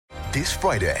This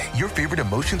Friday, your favorite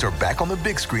emotions are back on the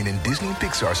big screen in Disney and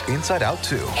Pixar's Inside Out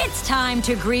 2. It's time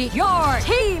to greet your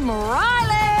Team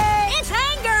Riley. It's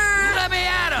anger. Let me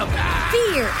at him.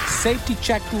 Fear. Safety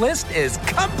checklist is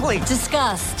complete.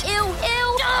 Disgust. Ew.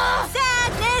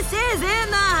 Sadness is in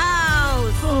the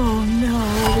house. Oh, no.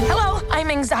 Hello, I'm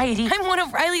anxiety. I'm one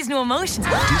of Riley's new emotions.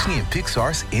 Disney and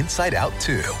Pixar's Inside Out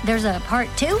 2. There's a part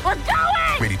 2? We're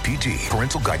going! Rated PG.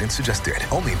 Parental guidance suggested.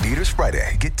 Only in theaters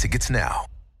Friday. Get tickets now.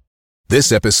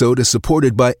 This episode is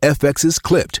supported by FX's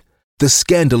Clipped, the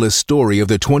scandalous story of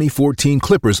the 2014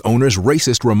 Clippers owner's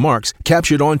racist remarks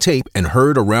captured on tape and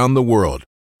heard around the world.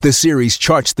 The series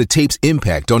charts the tape's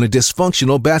impact on a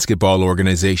dysfunctional basketball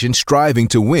organization striving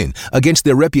to win against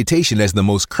their reputation as the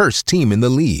most cursed team in the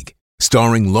league.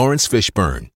 Starring Lawrence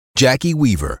Fishburne, Jackie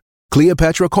Weaver,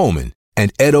 Cleopatra Coleman,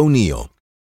 and Ed O'Neill.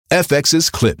 FX's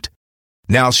Clipped.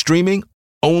 Now streaming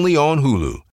only on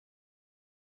Hulu.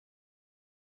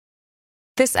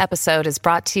 This episode is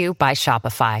brought to you by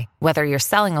Shopify. Whether you're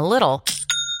selling a little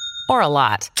or a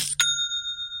lot,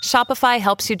 Shopify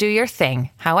helps you do your thing,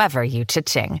 however you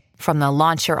cha-ching. From the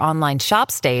launch your online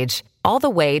shop stage, all the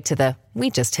way to the we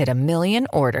just hit 1 million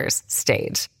orders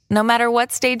stage. No matter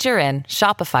what stage you're in,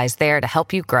 Shopify's there to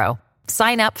help you grow.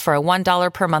 Sign up for a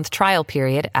 $1 per month trial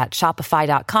period at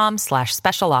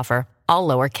shopify.com/special offer, all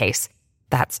lowercase.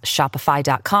 That's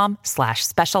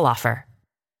shopify.com/special offer.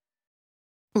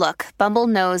 Look, Bumble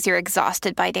knows you're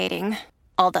exhausted by dating.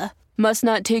 All the must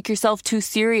not take yourself too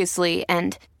seriously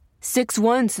and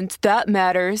 6'1" since that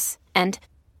matters. And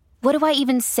what do I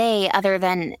even say other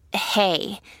than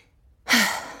hey?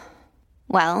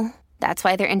 Well, that's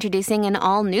why they're introducing an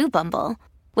all-new Bumble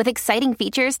with exciting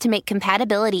features to make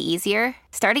compatibility easier,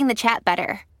 starting the chat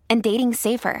better, and dating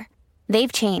safer.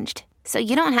 They've changed, so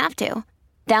you don't have to.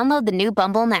 Download the new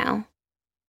Bumble now.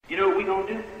 You know what we're going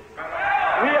to do?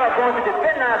 We are going to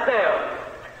defend ourselves,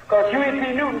 because Huey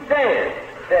P. Newton says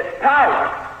that power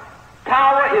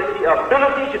is the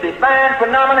ability to define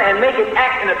phenomena and make it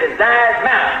act in a desired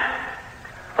manner.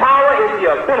 Power is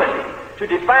the ability to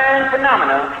define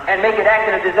phenomena and make it act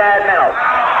in a desired manner.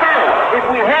 So, if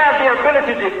we have the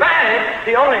ability to define it,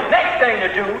 the only next thing to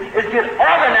do is get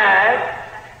organized.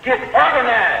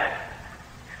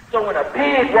 So when a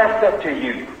pig walks up to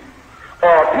you,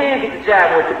 or a pig gets a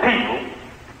job with the people,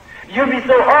 you'll be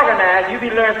so organized, you'll be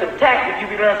learning some tactics,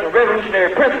 you'll be learning some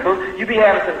revolutionary principles, you'll be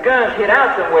having some guns hid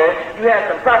out somewhere, you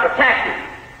have some proper tactics.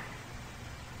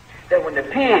 That when the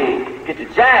pig gets a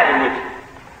jiving with you,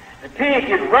 the pig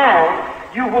gets wrong,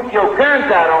 you whoop your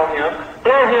guns out on him,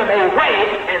 blow him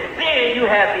away, and then you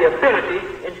have the ability,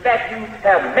 in fact you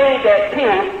have made that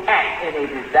pig act in a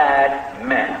desired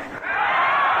manner.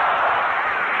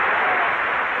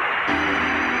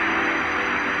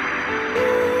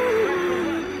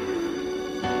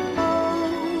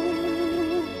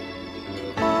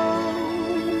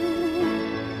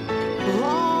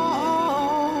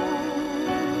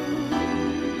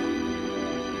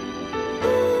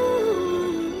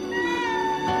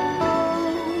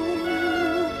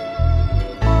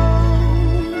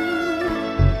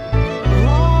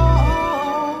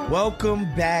 Welcome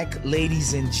back,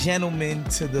 ladies and gentlemen,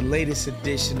 to the latest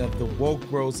edition of the Woke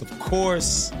Bros. Of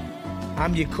course,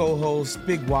 I'm your co-host,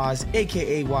 Big Waz,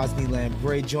 a.k.a. Wozni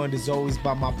Lambre, joined as always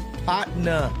by my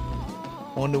partner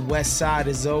on the west side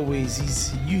as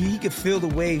always. He could feel the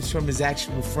waves from his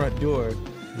actual front door.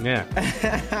 Yeah.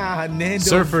 Nando,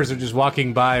 surfers are just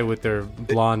walking by with their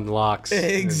blonde locks.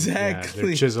 Exactly. And,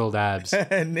 their chiseled abs.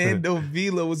 Nando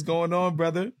Vila, what's going on,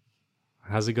 brother?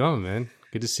 How's it going, man?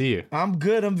 Good to see you. I'm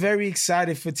good. I'm very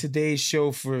excited for today's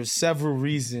show for several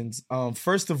reasons.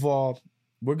 First of all,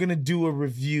 we're going to do a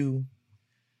review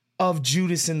of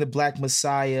Judas and the Black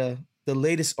Messiah, the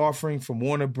latest offering from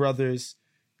Warner Brothers.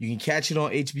 You can catch it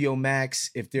on HBO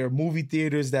Max. If there are movie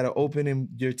theaters that are open in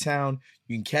your town,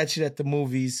 you can catch it at the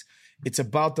movies. It's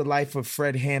about the life of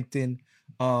Fred Hampton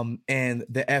and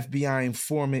the FBI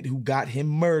informant who got him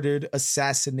murdered,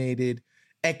 assassinated,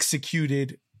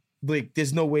 executed. Like,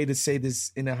 there's no way to say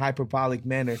this in a hyperbolic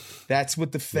manner. That's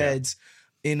what the feds,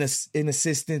 in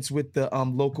assistance with the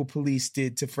local police,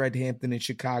 did to Fred Hampton in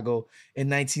Chicago in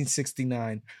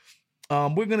 1969.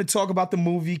 We're going to talk about the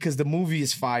movie because the movie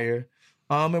is fire.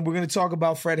 And we're going to talk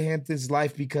about Fred Hampton's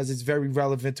life because it's very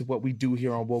relevant to what we do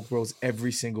here on Woke Bros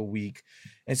every single week.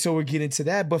 And so we're getting to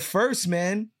that. But first,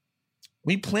 man,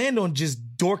 we planned on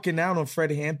just dorking out on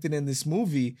Fred Hampton in this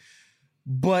movie,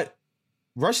 but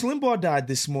Rush Limbaugh died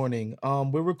this morning.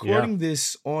 We're recording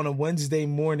this on a Wednesday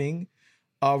morning.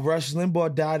 Rush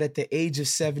Limbaugh died at the age of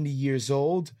 70 years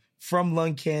old from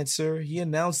lung cancer. He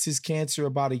announced his cancer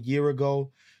about a year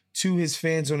ago. to his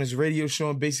fans on his radio show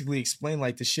and basically explained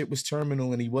like the shit was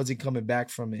terminal and he wasn't coming back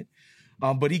from it.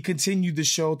 But he continued the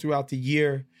show throughout the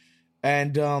year.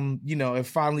 And, it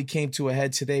finally came to a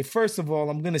head today. First of all,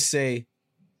 I'm going to say,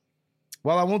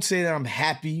 while I won't say that I'm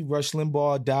happy Rush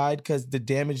Limbaugh died, because the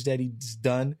damage that he's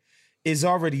done is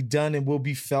already done and will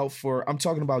be felt for, I'm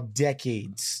talking about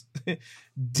decades.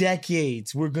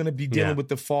 Decades. We're going to be dealing with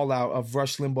the fallout of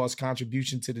Rush Limbaugh's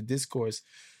contribution to the discourse.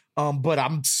 But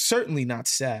I'm certainly not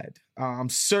sad. I'm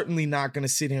certainly not going to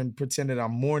sit here and pretend that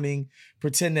I'm mourning,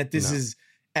 pretend that this is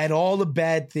at all a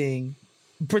bad thing,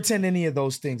 pretend any of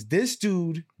those things. This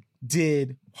dude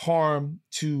did harm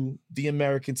to the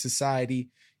American society.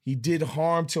 He did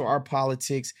harm to our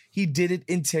politics. He did it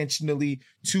intentionally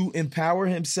to empower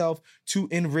himself, to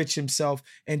enrich himself.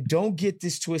 And don't get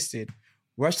this twisted.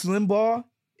 Rush Limbaugh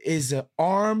is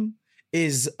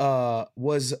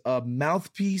was a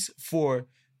mouthpiece for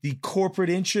the corporate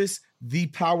interests, the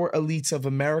power elites of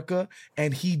America.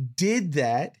 And he did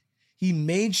that. He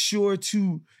made sure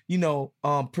to,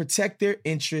 protect their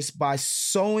interests by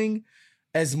sowing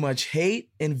as much hate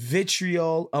and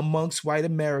vitriol amongst white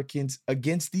Americans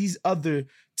against these other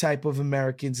type of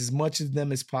Americans, as much of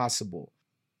them as possible.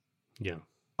 Yeah.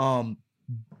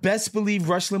 Best believe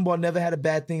Rush Limbaugh never had a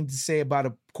bad thing to say about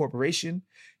a corporation.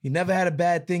 He never had a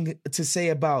bad thing to say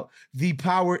about the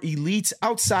power elites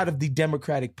outside of the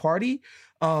Democratic Party.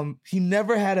 He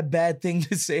never had a bad thing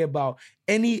to say about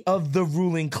any of the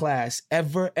ruling class,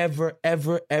 ever, ever,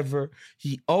 ever, ever.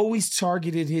 He always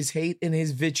targeted his hate and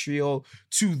his vitriol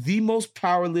to the most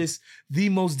powerless, the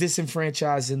most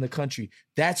disenfranchised in the country.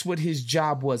 That's what his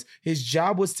job was. His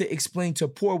job was to explain to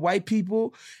poor white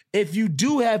people, if you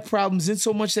do have problems, in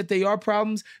so much that they are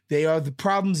problems, they are the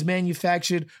problems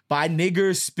manufactured by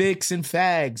niggers, spics, and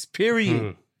fags,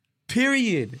 period.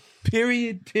 Period.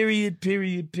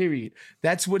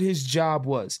 That's what his job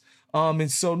was.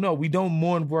 And so, no, we don't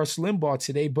mourn Rush Limbaugh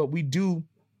today, but we do.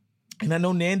 And I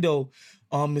know Nando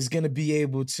is going to be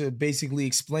able to basically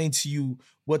explain to you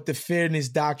what the fairness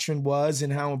doctrine was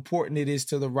and how important it is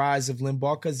to the rise of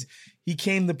Limbaugh, because he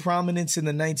came to prominence in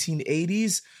the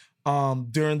 1980s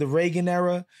during the Reagan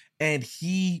era. And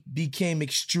he became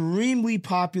extremely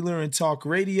popular in talk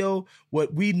radio,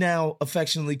 what we now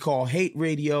affectionately call hate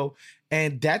radio.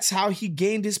 And that's how he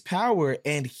gained his power.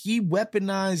 And he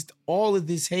weaponized all of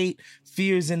this hate,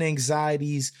 fears, and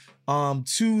anxieties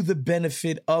to the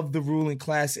benefit of the ruling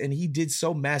class. And he did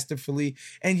so masterfully.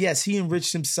 And yes, he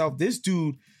enriched himself. This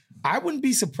dude, I wouldn't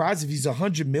be surprised if he's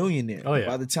 $100 millionaire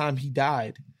by the time he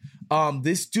died.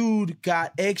 This dude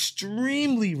got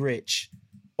extremely rich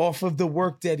off of the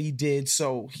work that he did.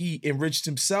 So he enriched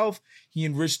himself, he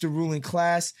enriched the ruling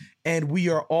class, and we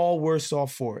are all worse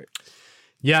off for it.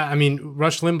 Yeah, I mean,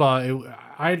 Rush Limbaugh,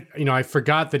 I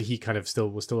forgot that he kind of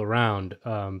was still around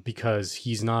because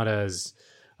he's not as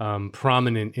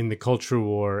prominent in the culture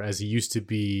war as he used to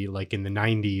be, like in the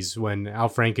 90s when Al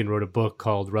Franken wrote a book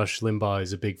called Rush Limbaugh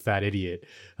is a Big Fat Idiot.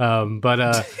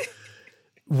 The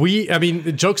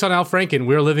joke's on Al Franken.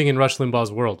 We're living in Rush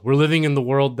Limbaugh's world. We're living in the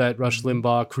world that Rush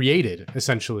Limbaugh created,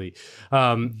 essentially.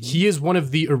 He is one of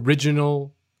the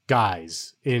original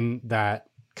guys in that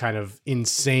kind of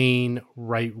insane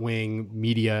right-wing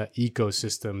media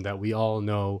ecosystem that we all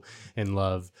know and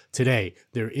love today.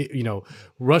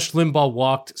 Rush Limbaugh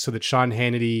walked so that Sean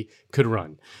Hannity could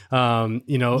run. Laura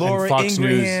and Fox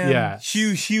Ingraham, News,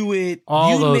 Hugh Hewitt,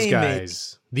 all those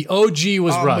guys. The OG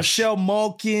was Rush. Michelle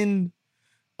Malkin.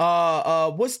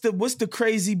 What's the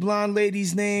crazy blonde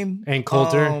lady's name? Ann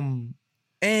Coulter.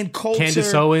 Ann Coulter.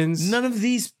 Candace Owens.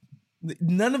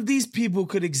 None of these people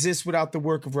could exist without the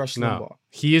work of Rush Limbaugh. No,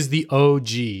 he is the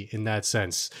OG in that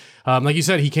sense. Like you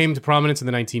said, he came to prominence in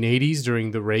the 1980s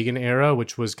during the Reagan era,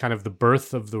 which was kind of the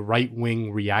birth of the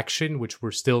right-wing reaction, which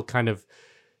we're still kind of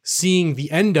seeing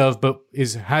the end of, but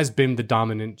has been the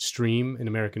dominant stream in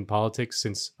American politics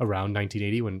since around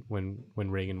 1980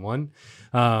 when Reagan won.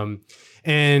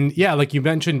 And yeah, like you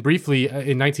mentioned briefly,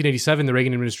 in 1987, the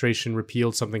Reagan administration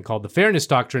repealed something called the Fairness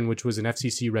Doctrine, which was an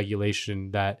FCC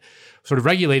regulation that sort of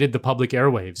regulated the public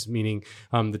airwaves, meaning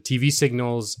the TV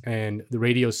signals and the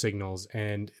radio signals.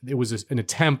 And it was an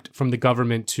attempt from the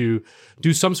government to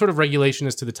do some sort of regulation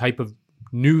as to the type of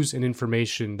news and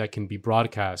information that can be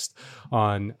broadcast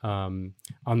on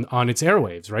its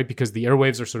airwaves, right? Because the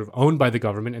airwaves are sort of owned by the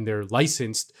government and they're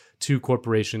licensed to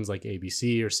corporations like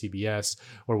ABC or CBS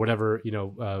or whatever,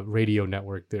 radio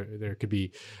network there could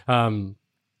be. And,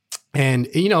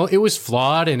 it was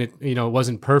flawed and it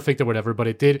wasn't perfect or whatever, but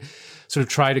it did sort of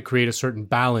try to create a certain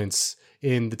balance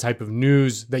in the type of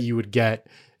news that you would get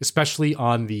especially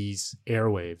on these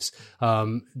airwaves.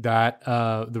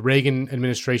 The Reagan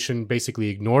administration basically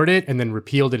ignored it and then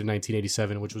repealed it in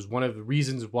 1987, which was one of the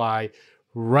reasons why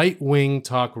right-wing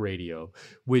talk radio,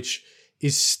 which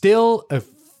is still a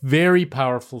very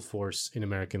powerful force in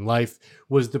American life,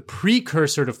 was the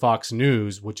precursor to Fox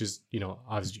News, which is,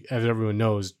 as everyone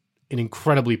knows, an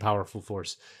incredibly powerful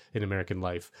force in American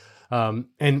life.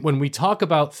 And when we talk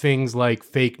about things like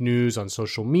fake news on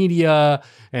social media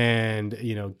and,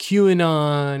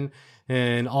 QAnon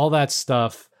and all that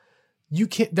stuff, you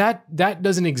can't, that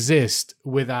doesn't exist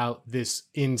without this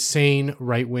insane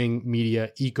right-wing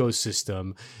media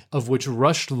ecosystem, of which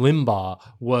Rush Limbaugh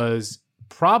was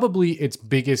probably its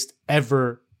biggest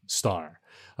ever star.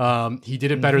 He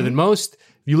did it better than most.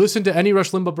 If you listen to any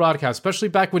Rush Limbaugh broadcast, especially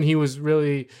back when he was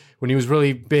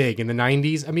really big in the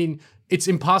 90s, I mean, it's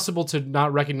impossible to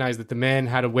not recognize that the man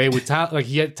had a way with talent. Like,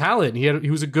 he had talent. He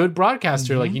was a good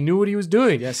broadcaster. Like, he knew what he was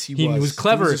doing. Yes, he was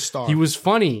clever. He was a star. He was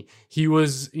funny. He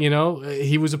was,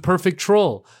 he was a perfect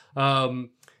troll. And,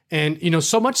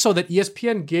 so much so that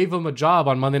ESPN gave him a job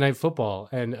on Monday Night Football,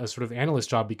 and a sort of analyst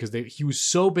job, because he was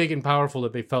so big and powerful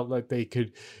that they felt like they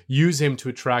could use him to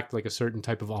attract like a certain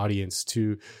type of audience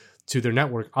to their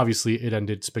network. Obviously, it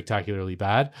ended spectacularly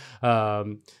bad,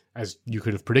 as you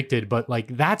could have predicted. But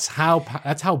like, that's how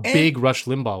big Rush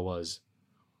Limbaugh was.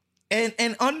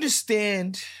 And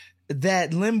understand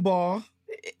that Limbaugh,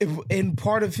 and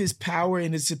part of his power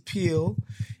and his appeal,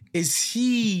 is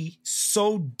he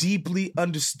so deeply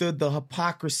understood the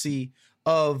hypocrisy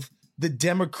of the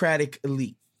Democratic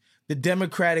elite, the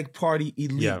Democratic Party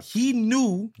elite. Yeah. He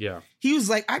knew, he was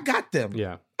like, I got them.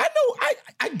 Yeah. I know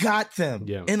I got them.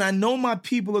 Yeah. And I know my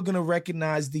people are going to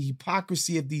recognize the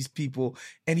hypocrisy of these people.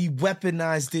 And he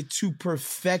weaponized it to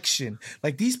perfection.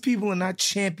 Like, these people are not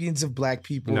champions of black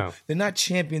people. No. They're not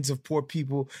champions of poor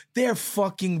people. They're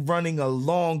fucking running a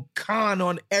long con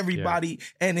on everybody.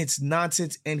 And it's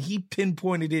nonsense. And he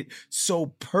pinpointed it so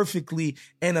perfectly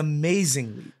and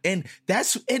amazingly. And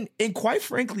and quite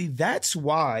frankly, that's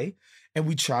why, and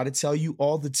we try to tell you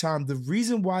all the time, the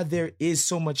reason why there is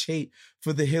so much hate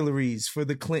for the Hillarys, for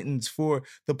the Clintons, for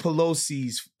the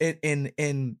Pelosi's,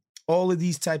 and all of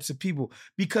these types of people,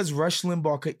 because Rush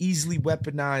Limbaugh could easily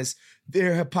weaponize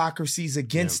their hypocrisies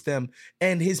against them.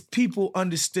 And his people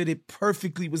understood it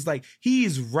perfectly. It was like, he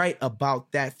is right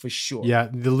about that for sure. Yeah,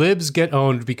 the libs get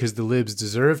owned because the libs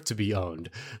deserve to be owned.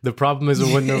 The problem is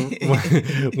when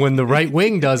the right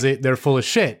wing does it, they're full of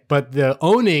shit. But the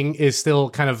owning is still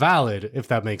kind of valid, if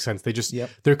that makes sense. They just,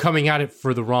 they're coming at it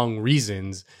for the wrong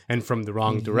reasons and from the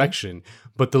wrong direction.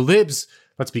 But the libs,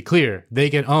 let's be clear, they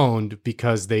get owned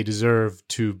because they deserve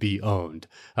to be owned.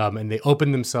 And they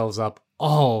open themselves up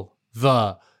all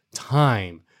the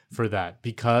time for that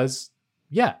because,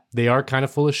 they are kind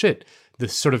of full of shit. The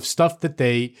sort of stuff that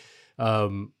they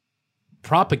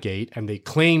propagate and they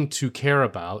claim to care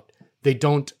about, they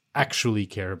don't actually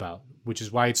care about, which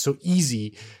is why it's so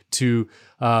easy to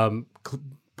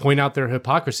point out their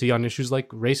hypocrisy on issues like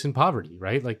race and poverty,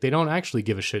 right? Like, they don't actually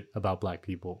give a shit about black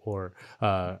people or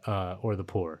the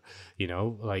poor,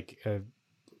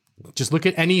 just look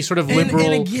at any sort of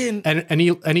liberal and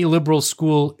any liberal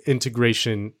school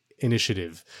integration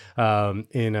initiative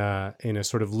in a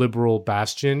sort of liberal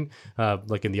bastion,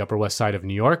 like in the Upper West Side of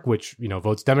New York, which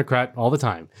votes Democrat all the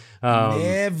time.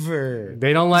 Never.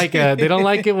 They don't like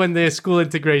it when there's school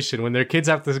integration, when their kids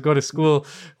have to go to school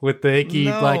with the icky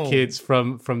black kids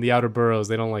from the outer boroughs.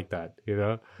 They don't like that,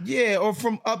 Yeah, or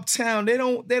from uptown. They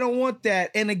don't want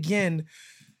that. And again,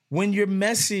 when your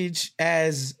message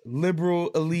as liberal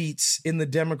elites in the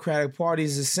Democratic Party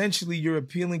is essentially you're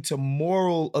appealing to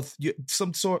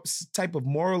some type of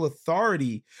moral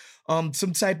authority,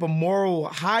 some type of moral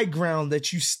high ground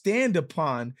that you stand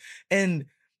upon, and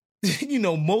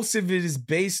most of it is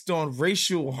based on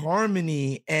racial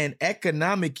harmony and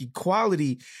economic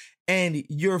equality, and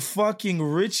you're fucking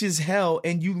rich as hell,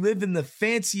 and you live in the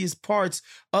fanciest parts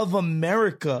of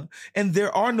America, and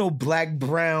there are no black,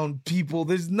 brown people.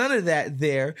 There's none of that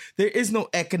there. There is no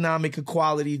economic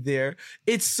equality there.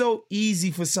 It's so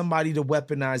easy for somebody to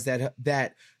weaponize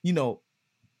that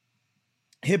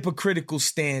hypocritical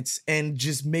stance and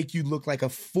just make you look like a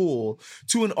fool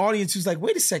to an audience who's like,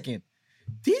 wait a second,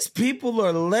 these people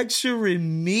are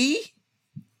lecturing me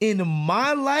in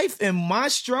my life and my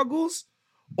struggles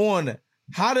on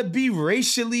how to be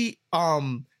racially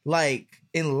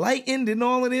enlightened and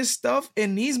all of this stuff,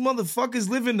 and these motherfuckers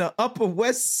live in the Upper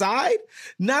West Side,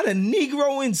 not a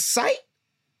Negro in sight.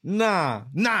 Nah.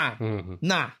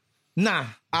 I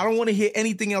don't want to hear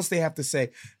anything else they have to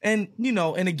say. And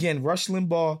and again, Rush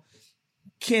Limbaugh,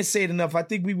 can't say it enough. I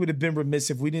think we would have been remiss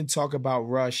if we didn't talk about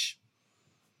Rush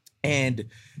and,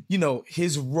 you know,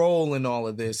 his role in all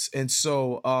of this. And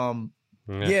so,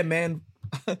 yeah, man,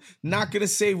 not going to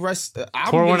say rest.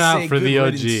 Pour one out for the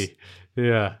OG. Riddance.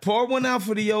 Yeah. Pour one out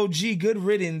for the OG. Good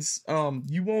riddance.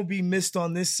 You won't be missed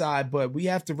on this side, but we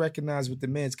have to recognize what the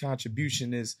man's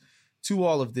contribution is to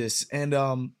all of this. And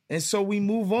so we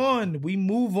move on.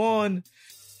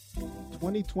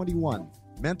 2021,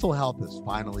 mental health is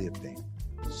finally a thing.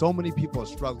 So many people are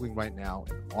struggling right now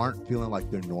and aren't feeling like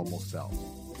their normal selves.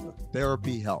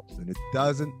 Therapy helps, and it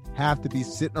doesn't have to be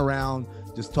sitting around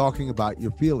just talking about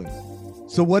your feelings.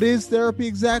 So what is therapy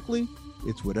exactly?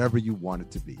 It's whatever you want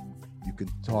it to be. You can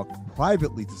talk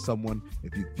privately to someone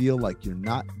if you feel like you're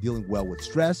not dealing well with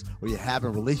stress or you're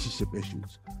having relationship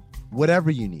issues. Whatever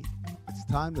you need. It's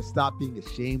time to stop being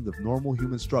ashamed of normal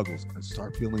human struggles and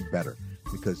start feeling better,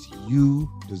 because you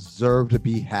deserve to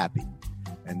be happy.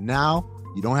 And now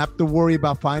you don't have to worry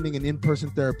about finding an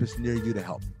in-person therapist near you to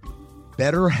help.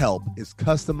 BetterHelp is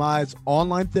customized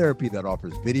online therapy that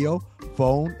offers video,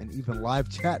 phone, and even live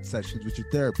chat sessions with your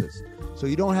therapist. So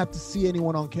you don't have to see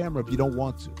anyone on camera if you don't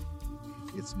want to.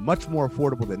 It's much more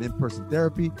affordable than in-person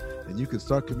therapy, and you can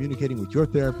start communicating with your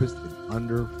therapist in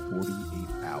under 48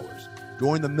 hours.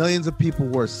 Join the millions of people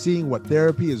who are seeing what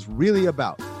therapy is really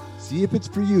about. See if it's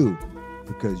for you,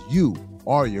 because you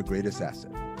are your greatest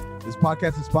asset. This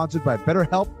podcast is sponsored by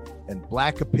BetterHelp, and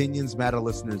Black Opinions Matter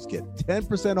listeners get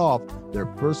 10% off their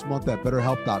first month at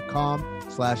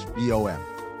BetterHelp.com/BOM.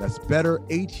 That's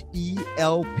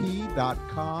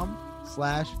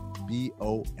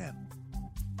BetterHelp.com/BOM.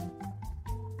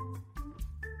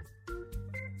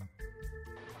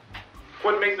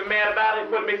 What makes them mad about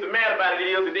it? What makes them mad about it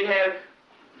is that they have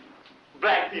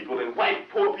black people and white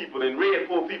poor people and red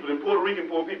poor people and Puerto Rican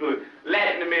poor people and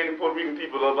Latin American Puerto Rican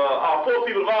people of poor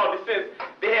people of all descents.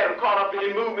 They had them caught up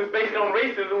in movements based on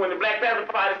racism when the Black Panther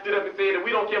Party stood up and said that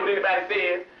we don't care what anybody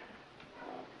says.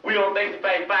 We don't think you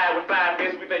fight fire with fire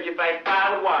best. We think you fight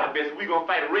fire with water best. We're going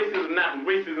to fight racism, not with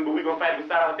racism, but we're going to fight with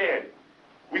solidarity.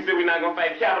 We said we're not going to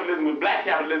fight capitalism with black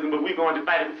capitalism, but we're going to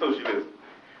fight it with socialism.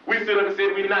 We stood up and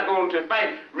said we're not going to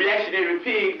fight reactionary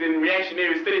pigs and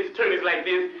reactionary state's attorneys like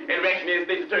this and reactionary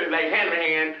state's attorneys like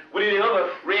Hanrahan with any other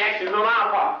reactions on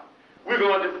our part. We're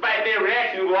going to fight their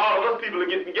reactions where all of us people are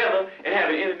getting together and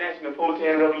have an international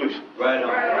proletarian revolution. Right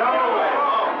on. Right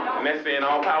on. And that's saying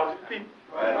all power to the people.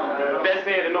 Right on. That's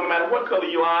saying that no matter what color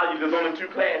you are, there's only two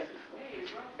classes.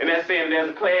 And that's saying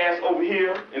there's a class over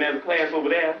here and there's a class over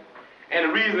there. And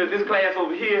the reason that this class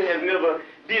over here has never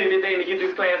did anything to get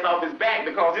this class off its back,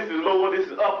 because this is lower, this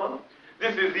is upper.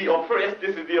 This is the oppressed,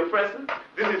 this is the oppressor.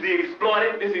 This is the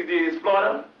exploited, this is the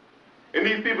exploiter. And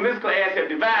these people in this class have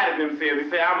divided themselves. They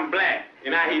say, I'm black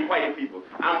and I hate white people.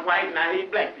 I'm white and I hate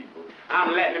black people.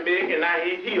 I'm Latin American and I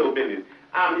hate hillbillies.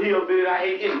 I'm hillbilly and I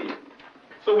hate Indians.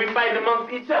 So we fight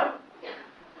amongst each other.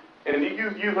 And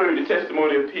you've heard the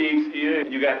testimony of pigs here,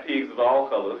 and you got pigs of all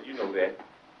colors, you know that.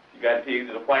 You got pigs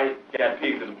that are white, you got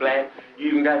pigs that are black, you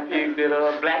even got pigs that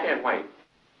are black and white.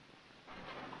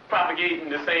 Propagating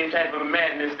the same type of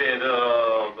madness that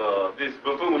this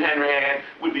buffoon Hanrahan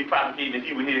would be propagating if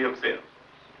he were here himself.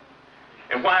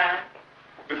 And why?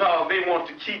 Because they want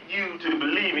to keep you to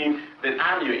believing that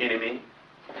I'm your enemy,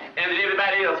 and that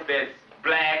everybody else that's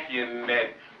black and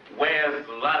that wears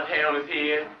a lot of hair on his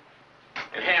head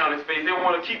and hair on his face, they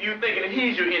want to keep you thinking that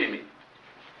he's your enemy.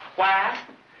 Why?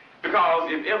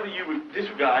 Because if ever you would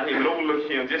disregard him and overlook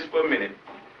him just for a minute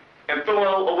and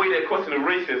throw away that question of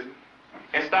racism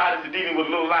and start dealing with a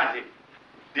little logic,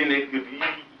 then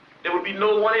there would be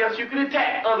no one else you could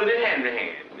attack other than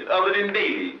Hanrahan, other than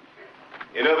Daley,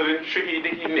 and other than Tricky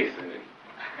Dicky Nixon.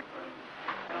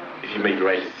 If you make the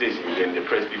right decision, then the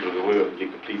oppressed people of the world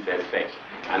get complete satisfaction.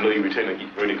 I know you return a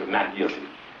verdict of not guilty.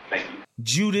 Thank you.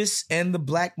 Judas and the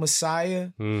Black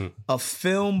Messiah, a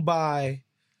film by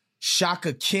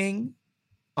Shaka King,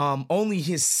 only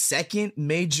his second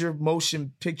major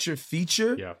motion picture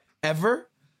feature ever.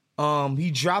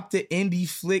 He dropped an indie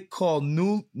flick called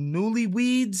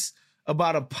Newlyweds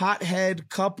about a pothead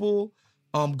couple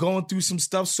going through some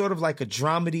stuff, sort of like a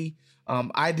dramedy.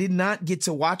 I did not get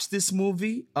to watch this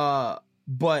movie,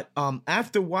 but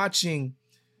after watching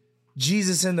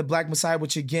Jesus and the Black Messiah,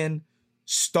 which again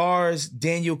stars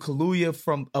Daniel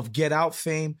Kaluuya of Get Out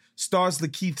fame, stars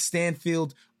Lakeith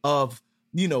Stanfield of,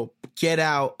 Get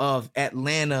Out, of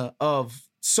Atlanta, of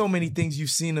so many things you've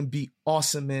seen him be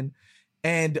awesome in.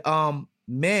 And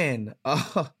man,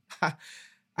 I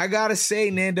gotta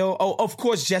say, Nando, of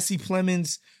course, Jesse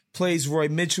Plemons plays Roy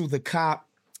Mitchell, the cop,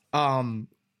 the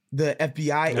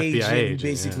FBI agent who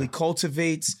basically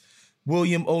cultivates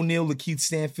William O'Neill, Lakeith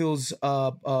Stanfield's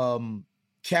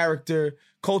character,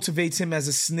 cultivates him as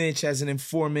a snitch, as an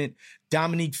informant.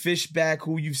 Dominique Fishback,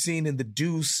 who you've seen in The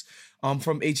Deuce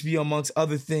from HBO, amongst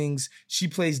other things. She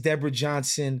plays Deborah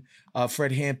Johnson,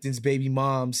 Fred Hampton's baby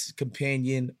mom's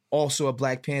companion, also a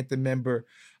Black Panther member.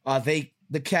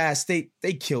 The cast, they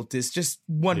killed this. Just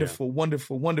wonderful,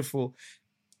 wonderful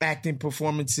acting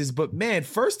performances. But man,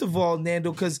 first of all,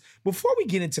 Nando, because before we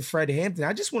get into Fred Hampton,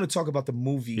 I just want to talk about the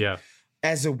movie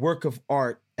as a work of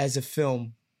art, as a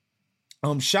film.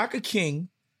 Shaka King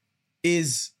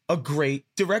is a great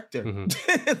director.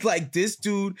 Like, this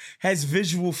dude has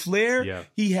visual flair. Yeah.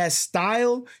 He has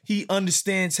style. He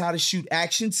understands how to shoot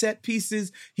action set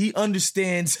pieces. He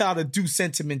understands how to do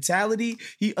sentimentality.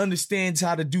 He understands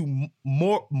how to do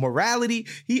more morality.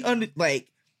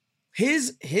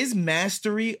 His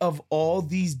mastery of all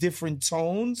these different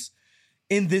tones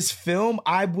in this film.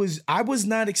 I was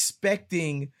not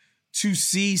expecting to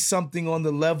see something on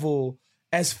the level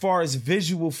as far as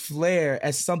visual flair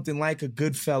as something like a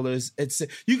Goodfellas.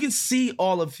 You can see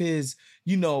all of his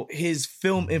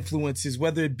film influences,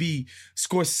 whether it be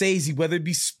Scorsese, whether it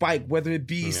be Spike, whether it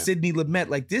be Sidney Lumet.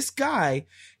 Like, this guy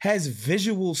has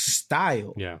visual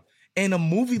style. Yeah. And a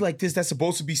movie like this that's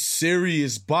supposed to be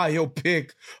serious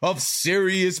biopic of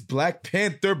serious Black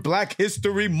Panther, Black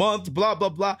History Month, blah, blah,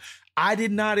 blah. I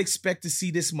did not expect to see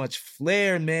this much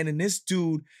flair, man. And this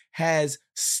dude has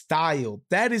style.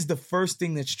 That is the first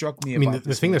thing that struck me about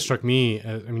the thing that struck me,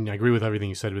 I agree with everything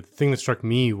you said, but the thing that struck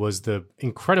me was the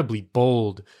incredibly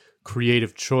bold,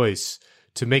 creative choice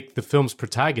to make the film's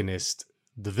protagonist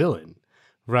the villain.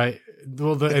 Right.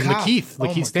 Well,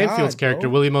 Lakeith Stanfield's character,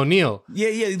 bro. William O'Neill. Yeah,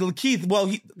 Lakeith. Well,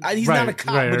 he's not a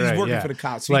cop, but he's working for the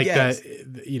cops. So like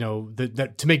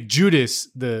that to make Judas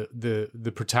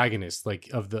the protagonist, like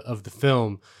of the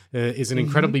film, is an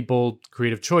incredibly bold,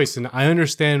 creative choice, and I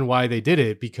understand why they did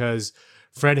it, because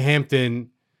Fred Hampton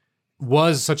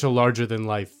was such a larger than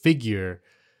life figure.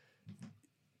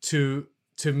 To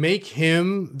make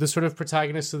him the sort of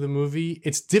protagonist of the movie,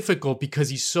 it's difficult because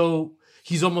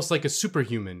he's almost like a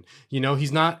superhuman,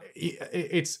 he's not,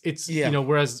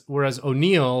 whereas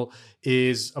O'Neill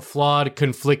is a flawed,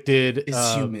 conflicted,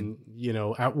 human,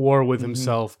 at war with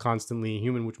himself, constantly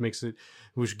human,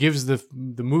 which gives the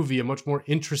movie a much more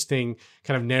interesting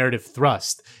kind of narrative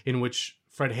thrust, in which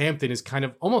Fred Hampton is kind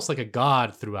of almost like a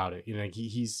god throughout it.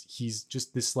 He's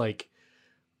just this, like,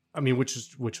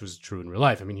 which was true in real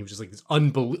life. He was just like this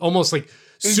almost like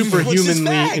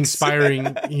superhumanly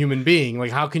inspiring human being.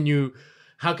 Like, how can you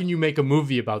make a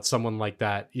movie about someone like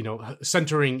that,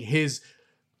 centering his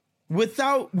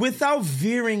without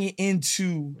veering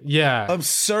into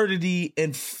absurdity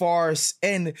and farce.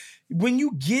 And when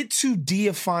you get to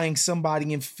deifying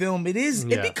somebody in film,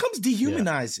 it becomes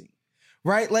dehumanizing.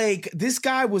 Right? Like, this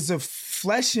guy was a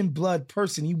flesh and blood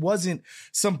person. He wasn't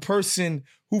some person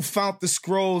who found the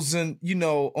scrolls and,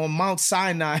 on Mount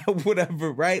Sinai or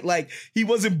whatever, right? Like, he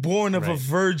wasn't born of a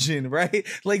virgin, right?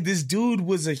 Like, this dude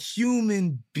was a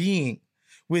human being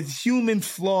with human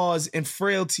flaws and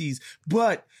frailties,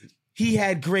 but he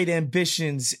had great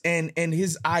ambitions, and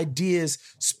his ideas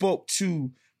spoke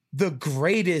to the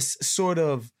greatest sort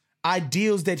of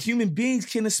ideals that human beings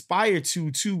can aspire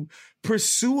to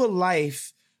pursue a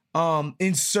life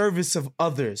in service of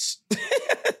others.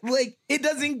 Like, it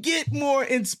doesn't get more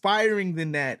inspiring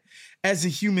than that as a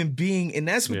human being. And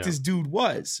that's what this dude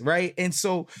was, right? And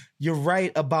so you're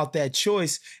right about that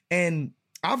choice. And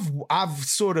I've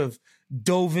sort of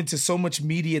dove into so much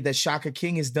media that Shaka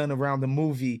King has done around the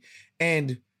movie.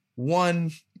 And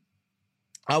one,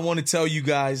 I want to tell you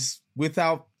guys,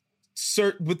 without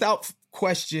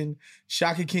question,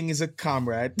 Shaka King is a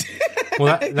comrade.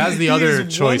 Well, that's the other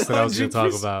choice that I was going to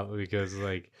talk about, because,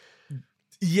 like,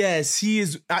 yes, he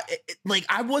is.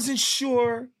 I wasn't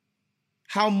sure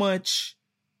how much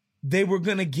they were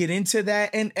going to get into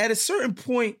that. And at a certain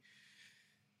point,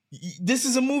 this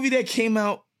is a movie that came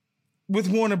out with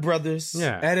Warner Brothers.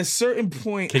 Yeah. At a certain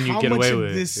point, can you how get much away of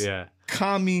with this it?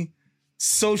 commie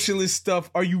socialist stuff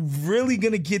are you really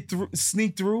going to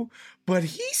sneak through? But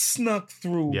he snuck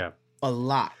through a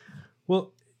lot.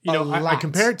 Well, I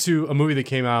compare it to a movie that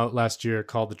came out last year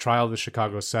called The Trial of the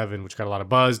Chicago 7, which got a lot of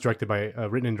buzz,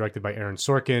 written and directed by Aaron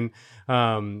Sorkin.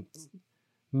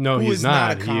 No, he's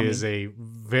not. He is a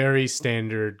very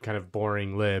standard, kind of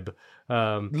boring lib.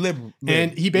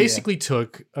 And he basically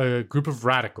took a group of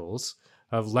radicals,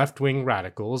 of left-wing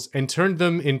radicals, and turned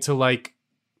them into, like,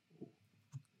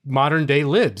 modern day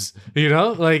libs,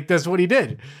 like, that's what he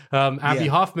did. Abbie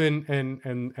Hoffman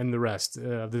and the rest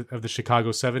of the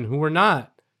Chicago 7, who were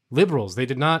not liberals. They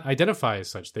did not identify as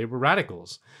such. They were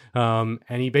radicals. And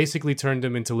he basically turned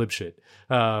them into lib shit.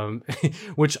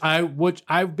 Which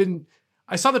I've been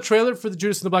I saw the trailer for the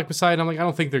Judas and the Black Messiah, and I'm like, I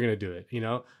don't think they're gonna do it. You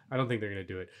know, I don't think they're gonna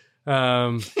do it.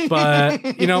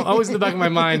 But you know, always in the back of my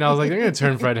mind, I was like, they're gonna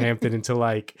turn Fred Hampton into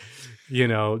like, you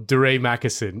know, DeRay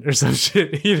Mackison or some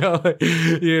shit. You know, like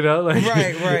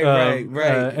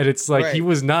right. And it's like he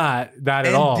was not that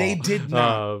at all. They did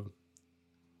not.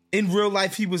 In real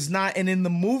life, he was not, and in the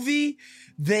movie,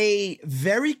 they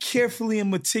very carefully and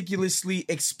meticulously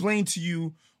explained to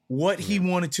you what he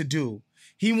wanted to do.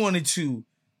 He wanted to,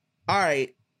 all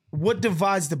right, what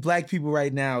divides the black people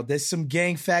right now? There's some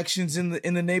gang factions in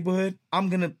the neighborhood. I'm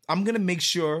gonna make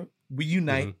sure we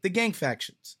unite the gang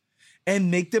factions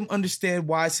and make them understand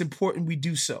why it's important we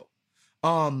do so.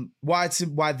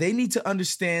 Why they need to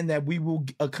understand that we will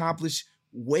accomplish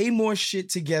way more shit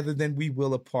together than we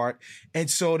will apart. And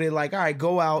so they're like, all right,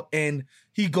 go out. And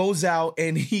he goes out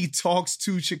and he talks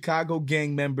to Chicago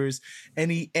gang members and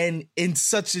in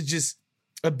such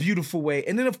a beautiful way.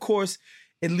 And then of course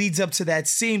it leads up to that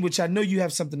scene, which I know you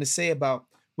have something to say about,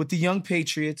 with the young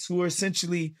patriots who are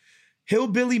essentially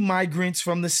hillbilly migrants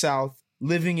from the South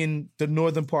living in the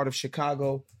northern part of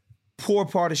Chicago, poor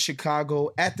part of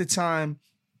Chicago. At the time,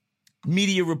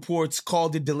 media reports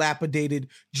called it dilapidated,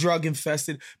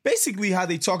 drug-infested, basically how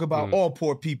they talk about all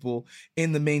poor people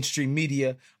in the mainstream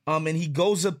media. And he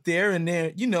goes up there and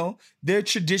they're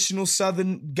traditional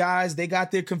Southern guys. They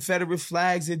got their Confederate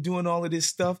flags. They're doing all of this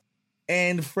stuff.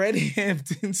 And Fred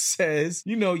Hampton says,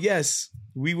 yes,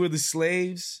 we were the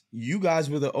slaves. You guys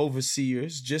were the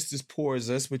overseers, just as poor as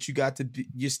us, but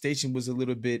your station was a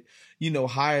little bit,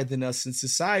 higher than us in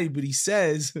society. But he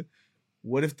says,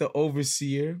 what if the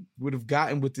overseer would have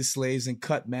gotten with the slaves and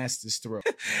cut master's throat?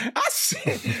 I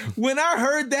said, when I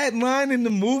heard that line in the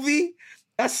movie,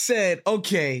 I said,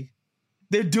 okay,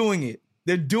 they're doing it.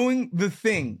 They're doing the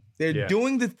thing. They're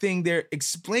doing the thing. They're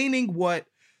explaining what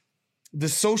the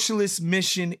socialist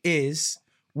mission is,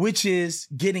 which is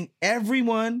getting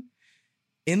everyone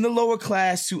in the lower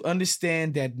class to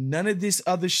understand that none of this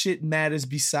other shit matters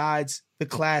besides the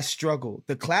class struggle.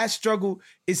 The class struggle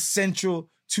is central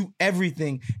to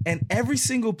everything. And every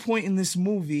single point in this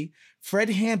movie, Fred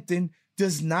Hampton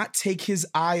does not take his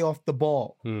eye off the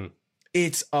ball.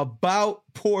 It's about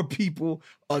poor people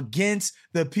against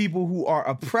the people who are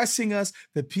oppressing us,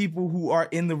 the people who are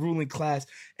in the ruling class.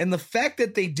 And the fact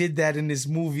that they did that in this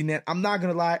movie, man, I'm not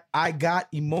gonna lie, I got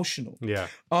emotional. Yeah.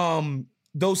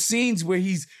 Those scenes where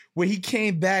he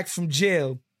came back from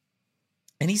jail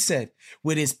and he said,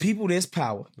 where there's people, there's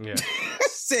power. Yeah. I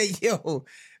said, yo,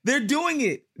 they're doing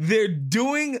it. They're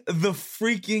doing the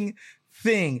freaking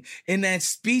thing. In that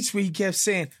speech where he kept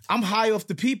saying, I'm high off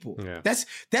the people. Yeah.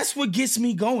 That's what gets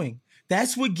me going.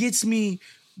 That's what gets me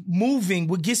moving.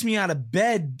 What gets me out of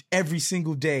bed every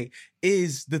single day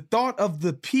is the thought of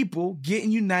the people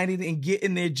getting united and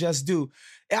getting their just due.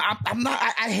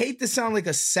 I hate to sound like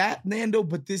a sap, Nando,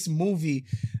 but this movie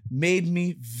made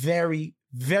me very,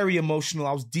 very emotional.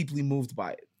 I was deeply moved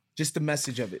by it. Just the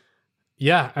message of it.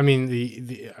 Yeah, I mean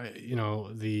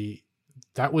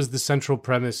that was the central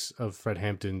premise of Fred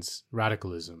Hampton's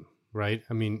radicalism, right?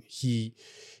 I mean, he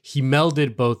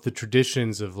melded both the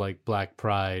traditions of like Black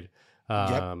Pride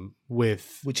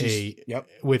with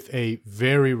a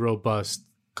very robust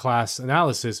class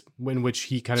analysis in which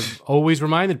he kind of always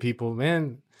reminded people,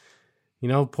 man,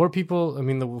 poor people, I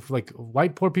mean,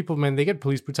 white poor people, man, they get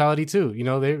police brutality too.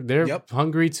 They're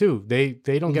hungry too. They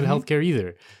don't get healthcare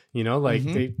either. And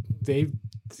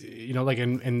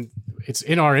it's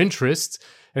in our interest,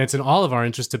 and it's in all of our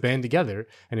interest to band together.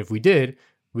 And if we did,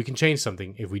 we can change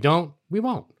something. If we don't, we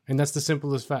won't. And that's the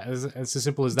simplest it's as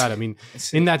simple as that. I mean,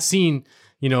 in that scene,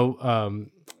 the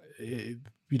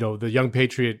young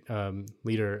patriot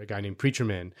leader, a guy named Preacher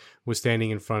Man, was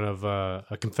standing in front of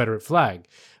a Confederate flag,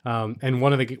 and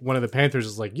one of the Panthers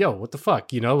is like, "Yo, what the fuck?"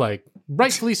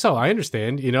 Rightfully so. I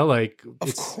understand.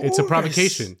 It's a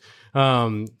provocation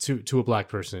to a black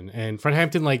person, and Fred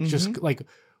Hampton just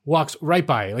walks right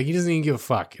by it. He doesn't even give a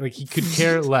fuck. He could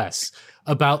care less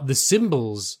about the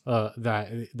symbols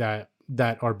that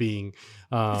are being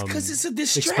because it's a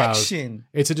distraction. Espoused.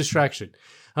 It's a distraction.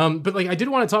 But I did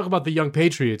want to talk about the Young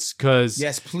Patriots because,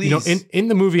 yes, please. In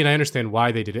the movie, and I understand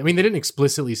why they did it. I mean, they didn't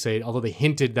explicitly say it, although they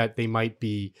hinted that they might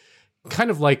be kind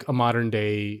of like a modern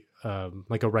day,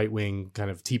 like a right wing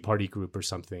kind of Tea Party group or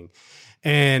something.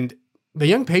 And the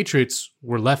Young Patriots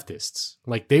were leftists.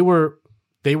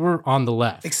 They were on the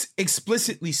left,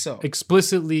 explicitly so.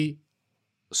 Explicitly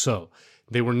so.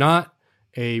 They were not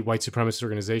a white supremacist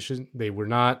organization. They were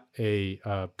not a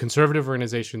conservative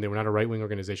organization. They were not a right-wing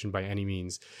organization by any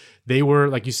means. They were,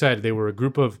 like you said, they were a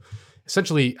group of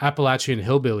essentially Appalachian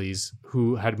hillbillies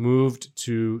who had moved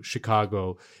to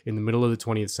Chicago in the middle of the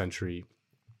 20th century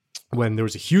when there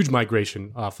was a huge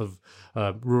migration off of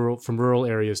rural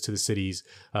areas to the cities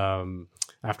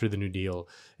after the New Deal,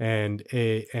 and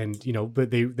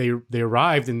but they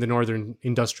arrived in the northern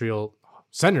industrial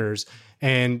centers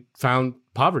and found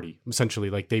poverty, essentially.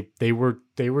 Like they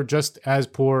were just as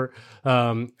poor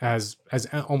as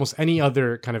almost any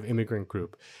other kind of immigrant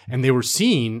group, and they were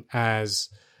seen as,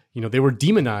 they were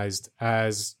demonized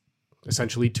as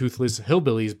essentially toothless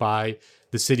hillbillies by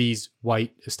the city's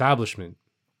white establishment.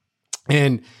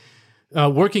 And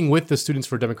working with the Students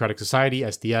for Democratic Society,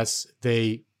 SDS,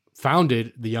 they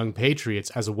founded the Young Patriots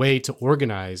as a way to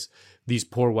organize these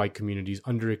poor white communities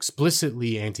under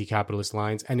explicitly anti-capitalist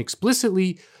lines and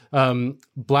explicitly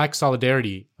Black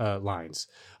solidarity lines.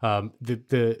 They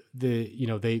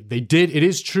did. It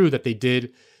is true that they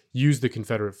did use the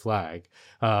Confederate flag,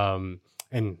 and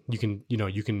you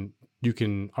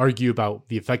can argue about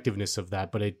the effectiveness of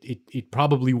that, but it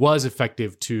probably was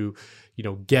effective to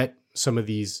get some of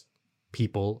these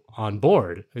people on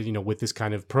board, with this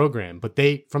kind of program. But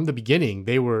from the beginning,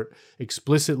 they were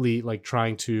explicitly like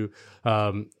trying to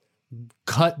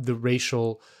cut the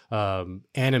racial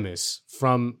animus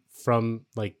from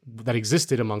like that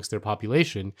existed amongst their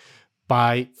population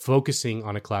by focusing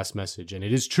on a class message. And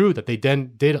it is true that they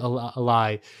then did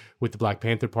ally with the Black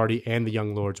Panther Party and the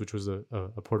Young Lords, which was a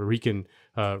Puerto Rican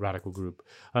radical group.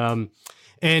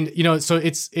 And so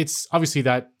it's obviously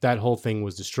that whole thing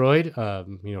was destroyed.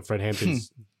 Fred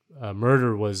Hampton's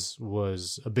murder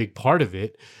was a big part of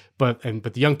it, but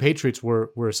the Young Patriots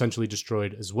were essentially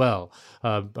destroyed as well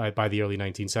by the early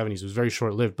 1970s. It was very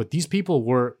short lived, but these people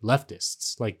were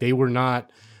leftists. Like they were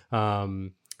not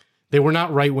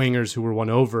right wingers who were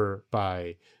won over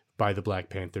by the Black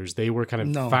Panthers. They were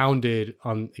kind of founded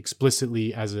on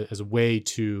explicitly as a way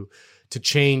to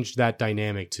change that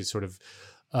dynamic, to sort of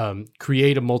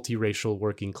create a multiracial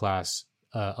working class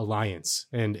alliance.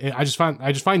 And I just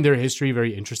find their history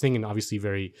very interesting, and obviously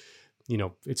very,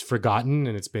 it's forgotten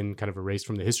and it's been kind of erased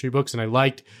from the history books. And I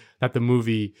liked that the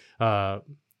movie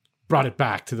brought it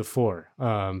back to the fore,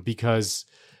 because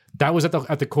that was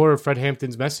at the core of Fred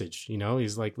Hampton's message.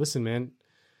 He's like, listen, man,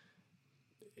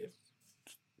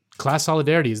 class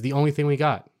solidarity is the only thing we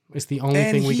got. It's the only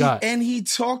thing we got. And he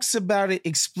talks about it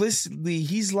explicitly.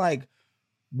 He's like,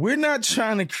 we're not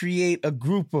trying to create a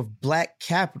group of Black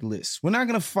capitalists. We're not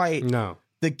going to fight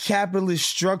the capitalist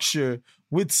structure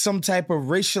with some type of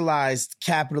racialized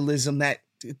capitalism that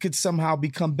could somehow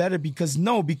become better,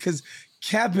 because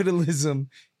capitalism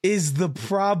is the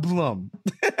problem.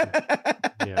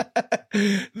 Yeah.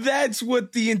 That's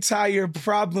what the entire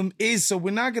problem is. So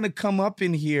we're not going to come up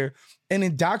in here and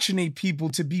indoctrinate people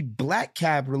to be Black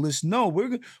capitalists. No,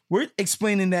 we're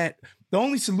explaining that the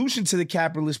only solution to the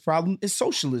capitalist problem is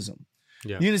socialism.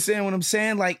 Yeah. You understand what I'm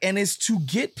saying? Like, and it's to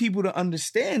get people to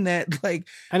understand that, like,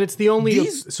 and it's the only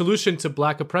solution to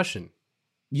Black oppression.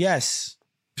 Yes.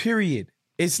 Period.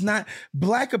 It's not,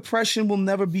 Black oppression will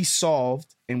never be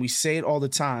solved, and we say it all the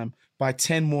time, by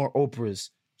 10 more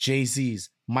Oprahs, Jay-Z's,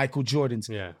 Michael Jordans.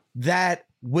 Yeah. That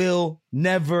will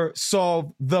never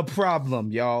solve the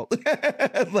problem, y'all.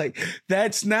 Like,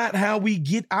 that's not how we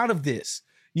get out of this.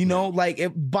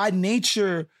 By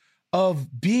nature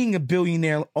of being a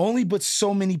billionaire, only but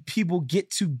so many people get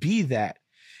to be that.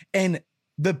 And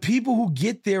the people who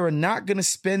get there are not going to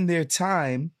spend their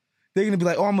time. They're going to be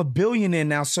like, oh, I'm a billionaire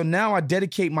now, so now I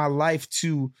dedicate my life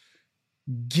to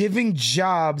giving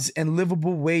jobs and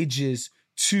livable wages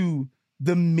to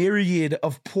the myriad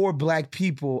of poor Black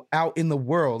people out in the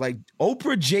world. Like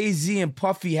Oprah, Jay-Z, and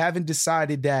Puffy haven't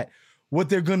decided that what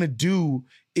they're going to do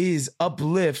is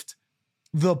uplift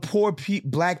the poor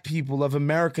Black people of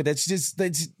America.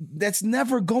 That's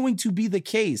never going to be the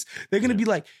case. They're going to be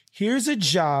like, here's a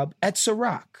job at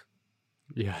Ciroc.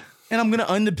 Yeah. And I'm going to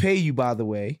underpay you, by the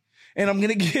way. And I'm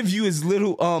going to give you as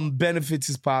little benefits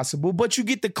as possible, but you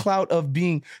get the clout of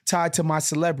being tied to my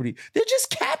celebrity. They're just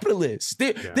capitalists.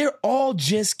 They're all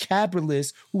just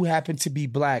capitalists who happen to be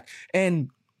Black. And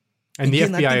the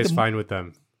FBI is fine with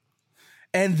them.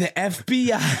 And the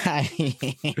FBI.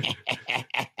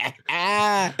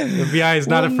 The FBI is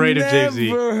not afraid of Jay-Z.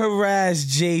 Never harass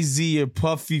Jay-Z or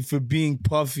Puffy for being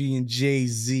Puffy and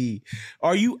Jay-Z.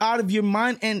 Are you out of your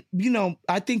mind? And,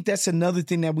 I think that's another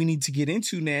thing that we need to get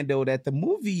into, Nando, that the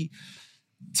movie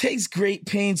takes great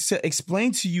pains to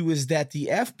explain to you, is that the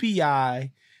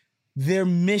FBI, their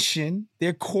mission,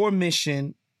 their core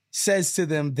mission, says to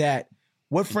them that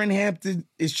what Fred Hampton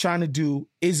is trying to do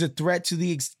is a threat to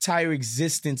the entire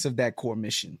existence of that core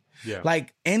mission. Yeah.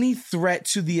 Like any threat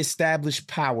to the established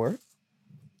power,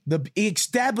 not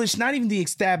even the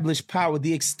established power,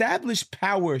 the established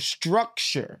power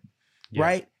structure,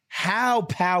 right, how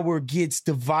power gets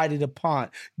divided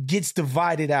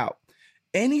out.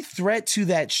 Any threat to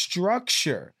that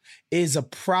structure is a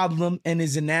problem and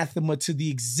is anathema to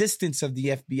the existence of the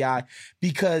FBI,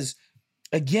 because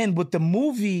again, what the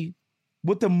movie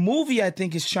I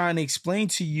think is trying to explain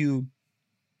to you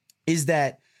is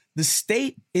that the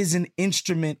state is an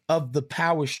instrument of the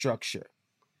power structure.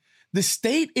 The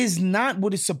state is not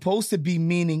what it's supposed to be,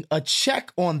 meaning a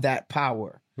check on that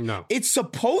power. No. It's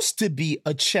supposed to be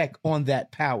a check on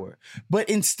that power, but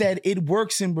instead it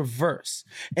works in reverse.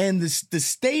 And the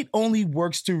state only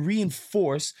works to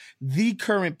reinforce the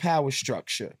current power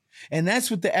structure. And that's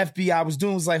what the FBI was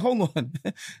doing. It was like, hold on.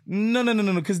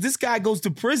 No. Because this guy goes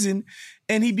to prison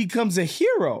and he becomes a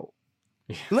hero.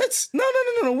 Yeah.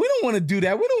 No. We don't want to do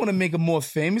that. We don't want to make him more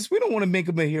famous. We don't want to make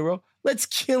him a hero. Let's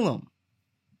kill him.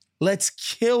 Let's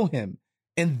kill him.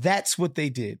 And that's what they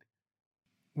did.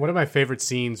 One of my favorite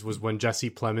scenes was when Jesse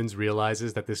Plemons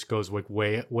realizes that this goes like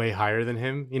way higher than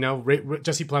him. You know,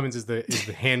 Jesse Plemons is the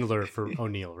handler for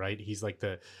O'Neill, right? He's like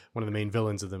one of the main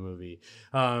villains of the movie.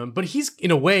 But he's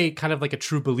in a way kind of like a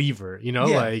true believer, you know,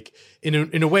 like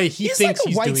in a way he's thinks like a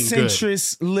he's white doing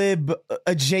centrist, good. Lib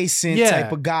adjacent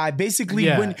type of guy. Basically,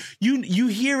 when you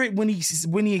hear it when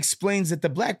he explains that the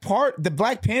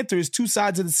Black Panther is two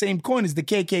sides of the same coin as the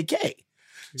KKK.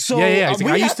 So He's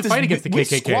like, I used to fight against the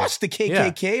KKK. We squashed the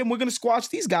KKK, and we're going to squash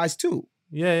these guys too.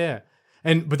 Yeah.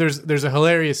 But there's a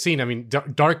hilarious scene. I mean,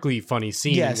 darkly funny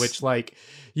scene in which, like,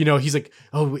 you know, he's like,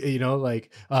 oh, you know,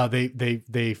 like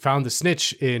they found the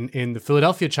snitch in the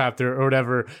Philadelphia chapter or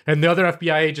whatever, and the other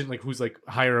FBI agent, like, who's like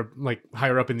higher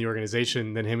up in the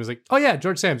organization than him, is like, oh yeah,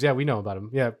 George Sams, yeah, we know about him,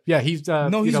 yeah, he's he's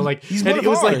one of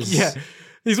ours. Like,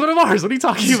 he's one of ours. What are you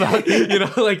talking about? You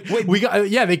know, like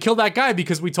they killed that guy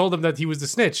because we told them that he was the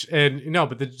snitch, and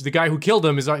but the guy who killed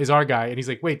him is our guy, and he's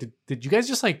like, wait, did you guys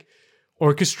just like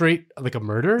orchestrate like a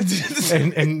murder?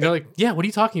 and they're like, yeah, what are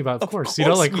you talking about? Of course, you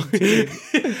know, like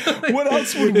what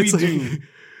else would we do?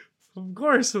 Of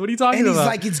course. What are you talking about? And he's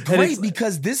like, it's great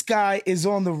because this guy is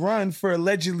on the run for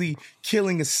allegedly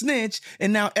killing a snitch.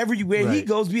 And now everywhere he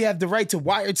goes, we have the right to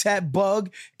wiretap,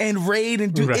 bug, and raid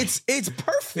and do it's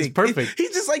perfect. It's perfect.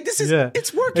 He's just like, this is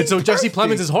it's working. And so perfect. Jesse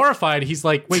Plemons is horrified. He's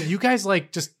like, wait, you guys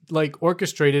like just like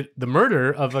orchestrated the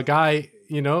murder of a guy,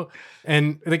 you know?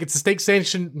 And like it's a state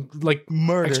sanctioned like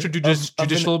murder,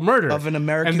 extrajudicial murder of an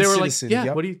American citizen. And they were citizen. like,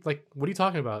 yeah, what are you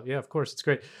talking about? Yeah, of course, it's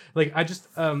great. Like I just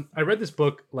I read this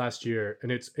book last year,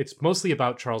 and it's mostly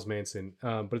about Charles Manson,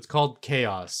 but it's called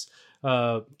Chaos.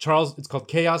 It's called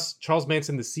Chaos: Charles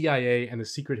Manson, the CIA, and the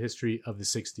Secret History of the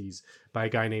 60s by a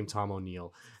guy named Tom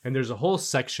O'Neill. And there's a whole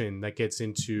section that gets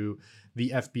into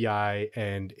the FBI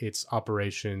and its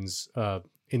operations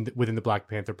within the Black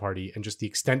Panther Party, and just the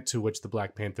extent to which the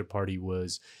Black Panther Party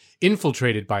was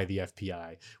infiltrated by the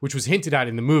FBI, which was hinted at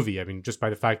in the movie. I mean, just by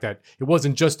the fact that it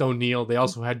wasn't just O'Neill, they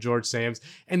also had George Sams,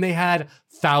 and they had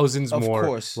thousands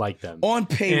more like them. On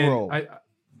payroll.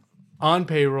 On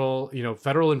payroll, you know,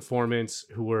 federal informants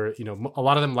who were, you know, a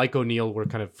lot of them, like O'Neill, were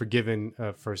kind of forgiven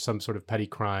for some sort of petty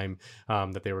crime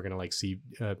that they were going to like see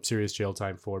serious jail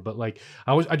time for. But like,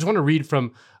 I just want to read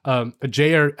from a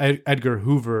J. Edgar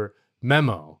Hoover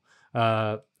memo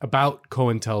about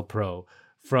COINTELPRO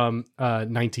from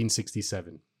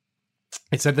 1967.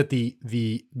 It said that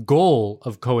the goal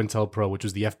of COINTELPRO, which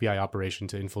was the FBI operation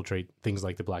to infiltrate things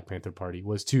like the Black Panther Party,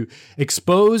 was to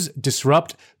expose,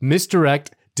 disrupt,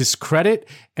 misdirect, discredit,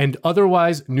 and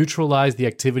otherwise neutralize the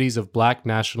activities of Black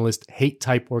nationalist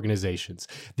hate-type organizations.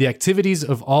 The activities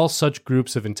of all such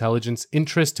groups of intelligence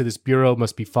interest to this bureau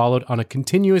must be followed on a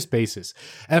continuous basis.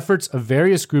 Efforts of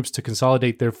various groups to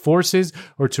consolidate their forces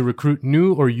or to recruit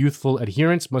new or youthful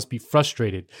adherents must be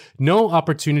frustrated. No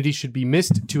opportunity should be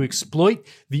missed to exploit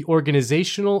the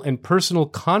organizational and personal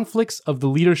conflicts of the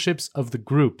leaderships of the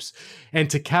groups, and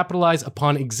to capitalize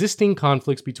upon existing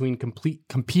conflicts between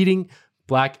competing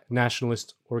Black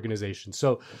nationalist organizations.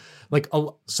 So, like,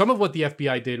 some of what the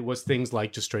FBI did was things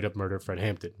like just straight up murder Fred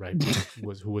Hampton, right?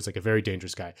 who was like a very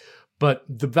dangerous guy. But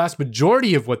the vast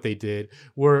majority of what they did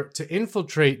were to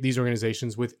infiltrate these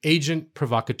organizations with agent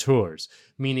provocateurs,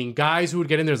 meaning guys who would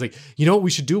get in there like, you know what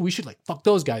we should do? We should like fuck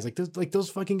those guys, like those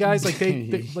fucking guys, like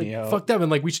they like fuck them,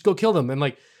 and like we should go kill them. And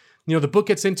like, you know, the book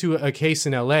gets into a case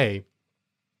in LA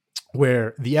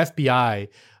where the FBI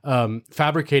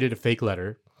fabricated a fake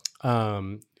letter.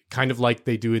 Kind of like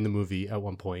they do in the movie at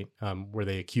one point, where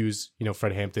they accuse, you know,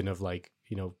 Fred Hampton of like,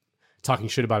 you know, talking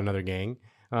shit about another gang.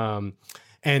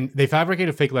 And they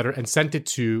fabricated a fake letter and sent it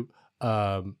to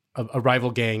a rival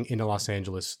gang in Los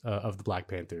Angeles of the Black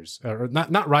Panthers, or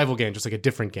not rival gang, just like a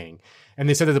different gang. And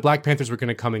they said that the Black Panthers were going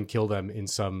to come and kill them in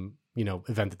some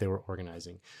event that they were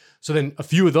organizing. So then a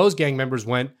few of those gang members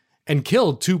went and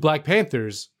killed 2 Black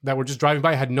Panthers that were just driving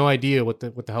by, had no idea what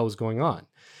the hell was going on.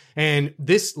 And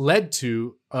this led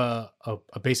to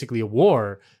basically a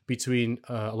war between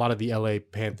a lot of the LA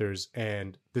Panthers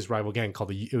and this rival gang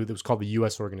it was called the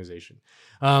U.S. Organization.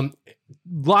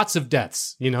 Lots of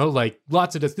deaths,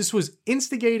 lots of deaths. This was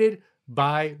instigated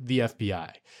by the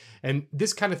FBI. And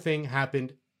this kind of thing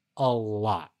happened a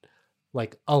lot.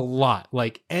 Like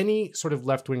any sort of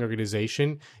left-wing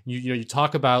organization, you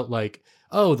talk about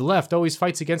the left always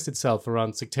fights against itself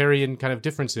around sectarian kind of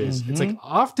differences. It's like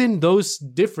often those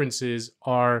differences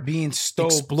are being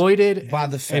exploited by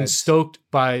the feds and stoked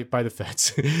by the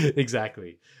feds.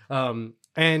 Exactly. And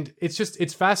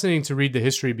it's fascinating to read the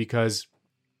history because,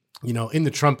 in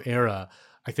the Trump era,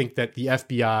 I think that the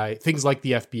FBI, things like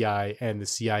the FBI and the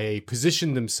CIA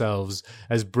positioned themselves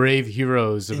as brave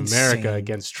heroes of America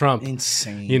against Trump.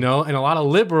 Insane. And a lot of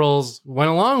liberals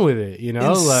went along with it,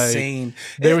 Insane.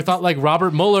 They were thought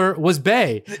Robert Mueller was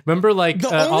bae. Remember All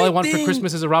I Want for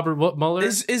Christmas is a Robert Mueller?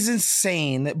 Is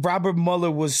insane that Robert Mueller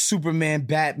was Superman,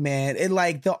 Batman. And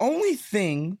the only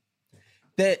thing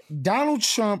that Donald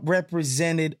Trump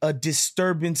represented a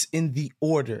disturbance in the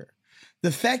order.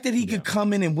 The fact that he could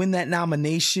come in and win that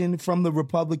nomination from the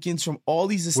Republicans, from all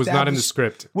these established... Was not in the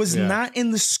script. Not in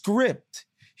the script.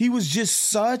 He was just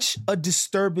such a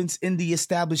disturbance in the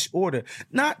established order.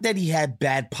 Not that he had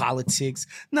bad politics.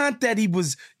 Not that he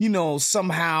was,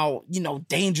 somehow,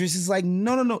 dangerous. It's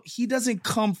no. He doesn't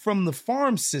come from the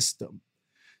farm system.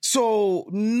 So,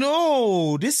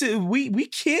 no, we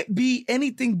can't be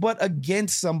anything but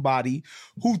against somebody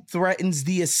who threatens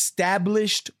the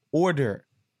established order.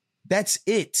 That's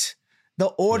it. The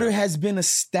order has been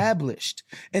established.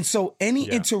 And so any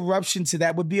interruption to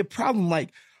that would be a problem.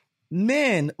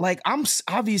 I'm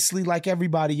obviously, like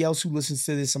everybody else who listens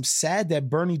to this, I'm sad that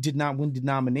Bernie did not win the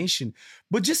nomination.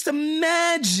 But just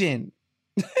imagine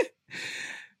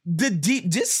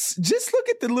just look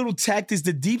at the little tactics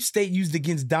the deep state used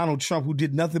against Donald Trump, who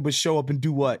did nothing but show up and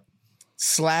do what?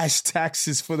 Slash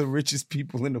taxes for the richest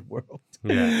people in the world.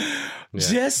 Yeah.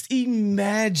 Just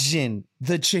imagine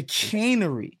the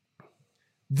chicanery,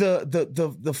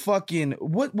 the fucking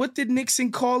what did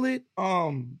Nixon call it?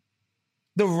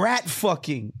 The rat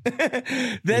fucking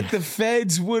that the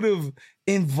feds would have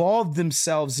involved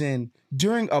themselves in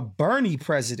during a Bernie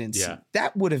presidency. Yeah.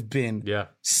 That would have been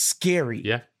scary.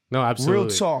 Yeah. No, absolutely. Real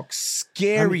talk,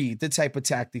 scary. The type of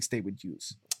tactics they would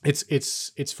use.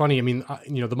 It's funny. I mean,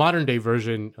 the modern day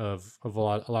version of a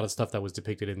lot of stuff that was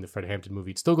depicted in the Fred Hampton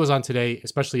movie, it still goes on today,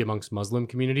 especially amongst Muslim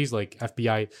communities, like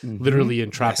FBI literally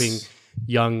entrapping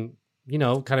young,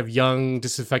 kind of young,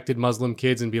 disaffected Muslim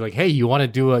kids and be like, hey, you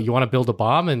want to build a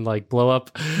bomb and blow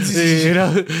up,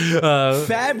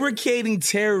 fabricating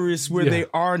terrorists where they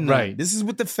are none. Right. This is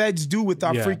what the feds do with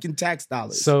our freaking tax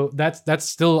dollars. So that's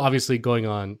still obviously going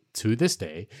on to this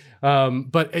day.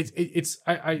 But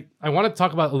I want to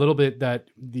talk about a little bit that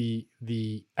the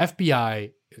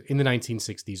FBI in the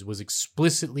 1960s was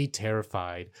explicitly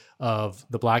terrified of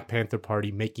the Black Panther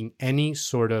Party making any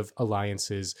sort of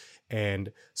alliances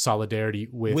and solidarity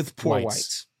with poor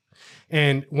whites.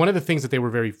 And one of the things that they were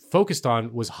very focused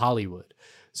on was Hollywood.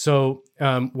 So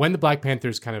when the Black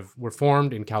Panthers kind of were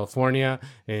formed in California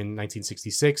in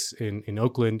 1966 in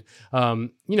Oakland,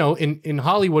 in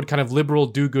Hollywood, kind of liberal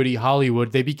do-goody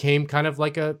Hollywood, they became kind of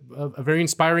like a very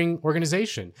inspiring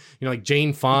organization. Like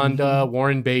Jane Fonda,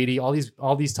 Warren Beatty, all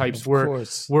these types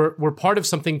were part of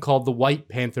something called the White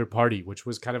Panther Party, which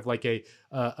was kind of like a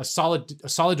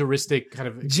solidaristic kind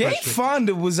of expression. Jane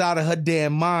Fonda was out of her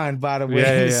damn mind, by the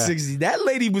way, in the 60s. That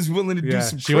lady was willing to do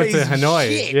some she crazy went to Hanoi.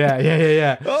 shit.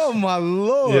 Yeah. Oh my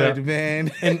Lord,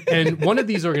 man. and one of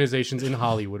these organizations in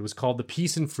Hollywood was called the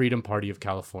Peace and Freedom Party of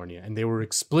California, and they were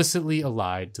explicitly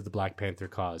allied to the Black Panther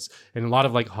cause. And a lot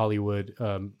of Hollywood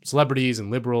celebrities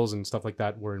and liberals and stuff like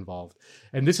that were involved.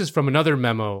 And this is from another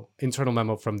internal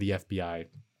memo from the FBI,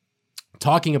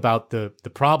 talking about the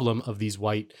problem of these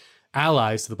white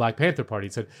allies to the Black Panther Party.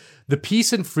 It said, the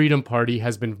Peace and Freedom Party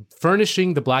has been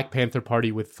furnishing the Black Panther Party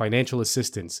with financial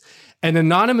assistance. An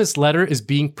anonymous letter is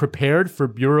being prepared for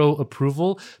bureau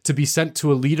approval to be sent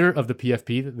to a leader of the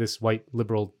PFP, this white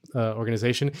liberal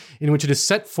organization, in which it is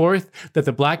set forth that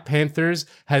the Black Panthers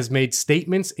has made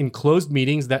statements in closed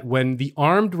meetings that when the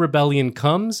armed rebellion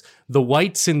comes, the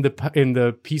whites in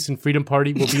the Peace and Freedom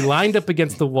Party will be lined up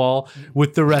against the wall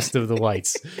with the rest of the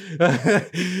whites.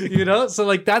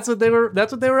 So that's what they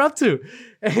were up to.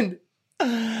 And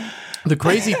the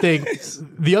crazy thing,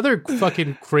 the other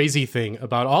fucking crazy thing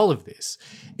about all of this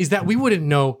is that we wouldn't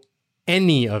know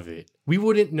any of it. We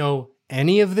wouldn't know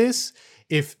any of this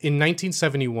if in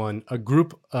 1971 a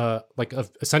group like of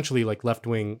essentially like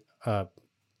left-wing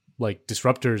like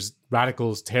disruptors,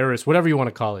 radicals, terrorists, whatever you want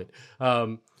to call it,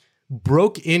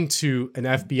 broke into an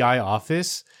FBI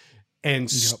office and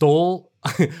stole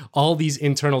all these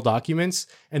internal documents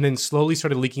and then slowly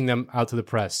started leaking them out to the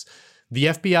press. The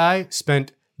FBI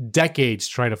spent decades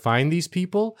trying to find these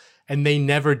people, and they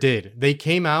never did. They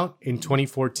came out in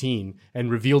 2014 and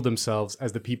revealed themselves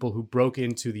as the people who broke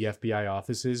into the FBI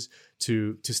offices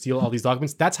to steal all these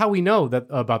documents. That's how we know that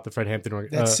about the Fred Hampton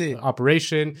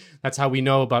operation. That's how we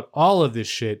know about all of this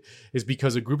shit, is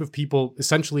because a group of people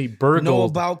essentially burgled. Know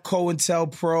about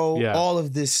COINTELPRO, all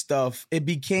of this stuff. It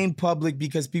became public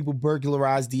because people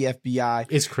burglarized the FBI.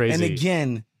 It's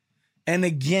crazy. And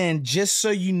again, just so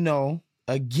you know,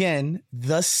 again,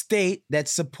 the state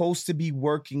that's supposed to be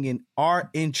working in our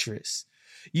interests,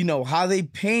 you know, how they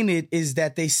paint it is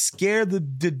that they scare the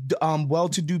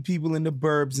well-to-do people in the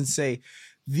burbs and say,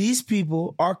 these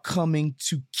people are coming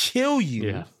to kill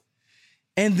you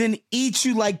and then eat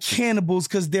you like cannibals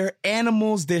because they're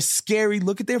animals. They're scary.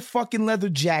 Look at their fucking leather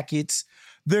jackets.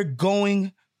 They're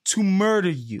going to murder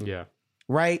you. Yeah.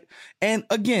 Right. And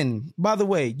again, by the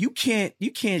way, you can't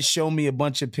show me a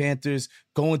bunch of Panthers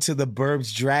going to the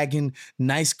burbs, dragging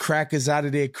nice crackers out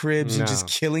of their cribs and just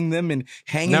killing them and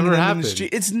hanging them in the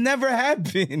street. It's never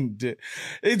happened.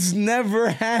 It's never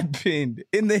happened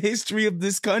in the history of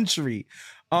this country.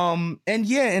 And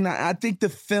I think the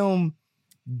film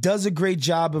does a great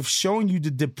job of showing you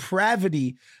the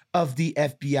depravity of the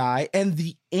FBI and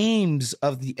the aims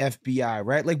of the FBI,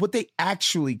 right? Like what they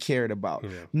actually cared about,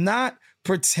 not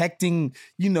protecting,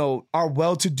 you know, our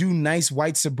well-to-do, nice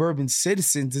white suburban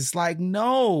citizens. It's like,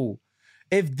 no,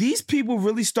 if these people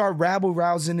really start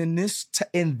rabble-rousing in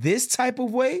this type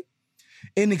of way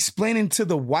and explaining to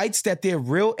the whites that their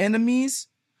real enemies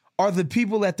are the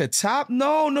people at the top,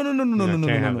 no.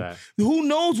 Who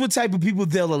knows what type of people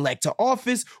they'll elect to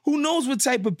office? Who knows what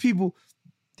type of people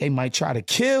they might try to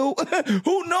kill?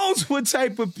 Who knows what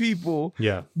type of people,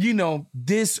 you know,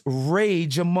 this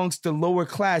rage amongst the lower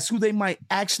class, who they might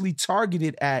actually target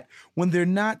it at when they're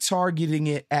not targeting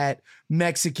it at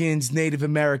Mexicans, Native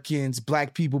Americans,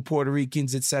 Black people, Puerto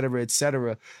Ricans, et cetera, et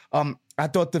cetera. I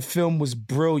thought the film was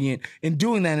brilliant in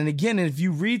doing that. And again, if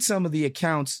you read some of the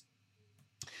accounts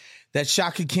that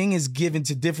Shaka King has given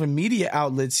to different media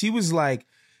outlets, he was like,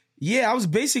 yeah, I was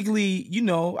basically, you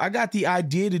know, I got the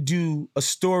idea to do a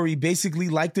story basically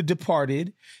like The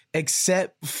Departed,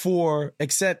 except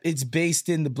it's based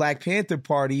in the Black Panther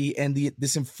Party and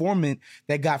this informant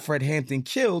that got Fred Hampton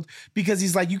killed, because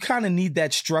he's like, you kind of need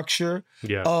that structure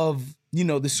of, you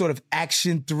know, the sort of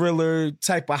action thriller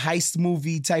type of heist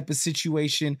movie type of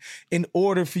situation in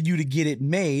order for you to get it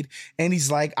made. And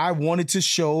he's like, I wanted to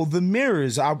show the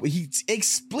mirrors. He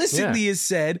explicitly has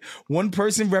said one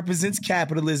person represents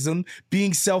capitalism,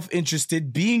 being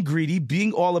self-interested, being greedy,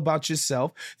 being all about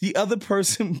yourself. The other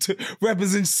person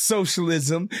represents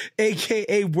socialism,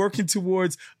 AKA working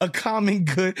towards a common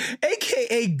good,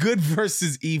 AKA good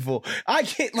versus evil. I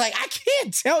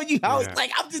can't tell you how,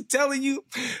 I'm just telling you,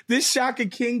 this Shaka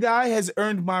King guy has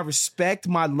earned my respect,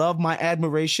 my love, my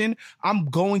admiration.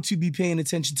 I'm going to be paying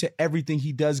attention to everything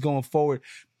he does going forward,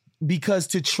 because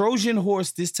to Trojan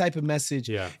horse this type of message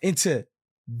into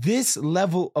this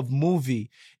level of movie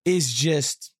is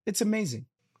just, it's amazing.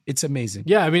 It's amazing.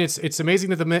 Yeah, I mean, it's amazing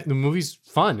that the movie's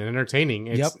fun and entertaining.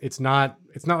 It's not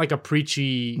like a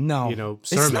preachy, you know,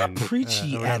 sermon. It's not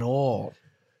preachy at all.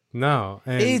 No,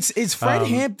 and, it's Fred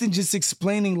Hampton just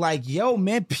explaining like, yo,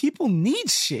 man, people need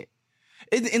shit.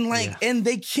 And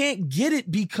they can't get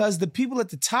it because the people at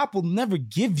the top will never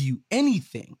give you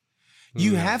anything.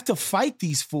 You have to fight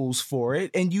these fools for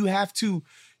it, and you have to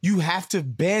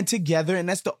band together, and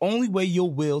that's the only way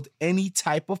you'll wield any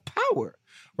type of power.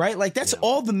 Right? Like that's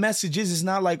all the message is. It's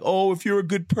not like, oh, if you're a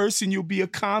good person, you'll be a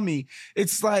commie.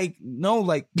 It's like, no,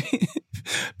 like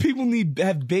people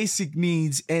have basic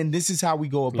needs, and this is how we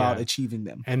go about achieving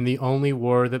them. And the only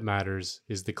war that matters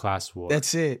is the class war.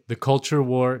 That's it. The culture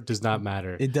war does not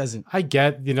matter. It doesn't. I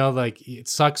get, you know, like it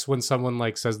sucks when someone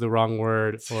like says the wrong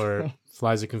word or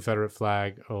flies a Confederate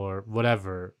flag or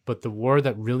whatever. But the war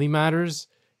that really matters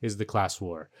is the class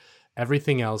war.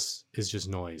 Everything else is just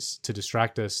noise to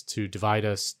distract us, to divide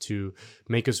us, to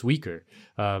make us weaker.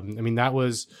 I mean, that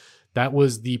was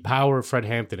the power of Fred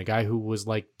Hampton, a guy who was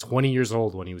like 20 years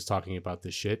old when he was talking about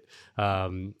this shit,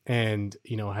 and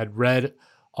you know had read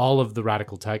all of the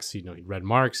radical texts. You know, he read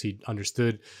Marx. He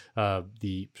understood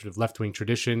the sort of left-wing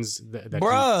traditions that he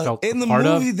felt in the part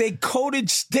movie, of. they quoted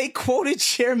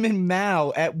Chairman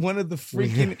Mao at one of the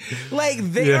freaking like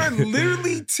they are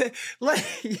literally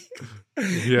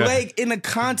like in the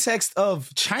context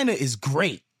of China is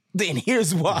great. Then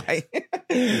here's why.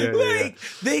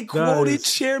 They quoted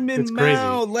Chairman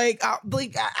Mao.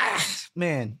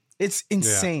 Man, it's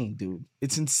insane, dude.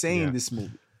 It's insane. This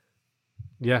movie.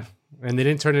 Yeah, and they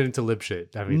didn't turn it into lip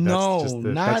shit. I mean,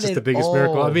 that's just the biggest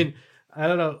miracle. I mean, I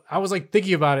don't know. I was like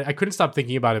thinking about it. I couldn't stop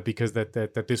thinking about it because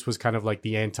that this was kind of like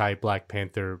the anti-Black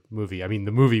Panther movie. I mean,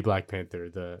 the movie Black Panther.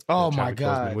 The my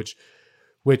God, Boseman,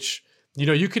 which you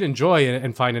know you could enjoy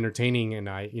and find entertaining, and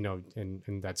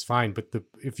and that's fine. But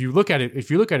if you look at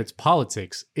its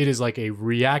politics, it is like a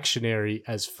reactionary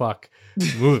as fuck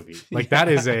movie. Like that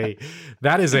is a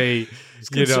that is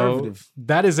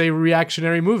a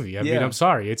reactionary movie. I mean, I'm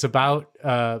sorry. It's about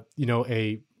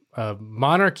a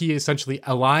monarchy essentially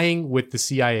allying with the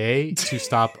CIA to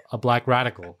stop a black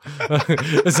radical,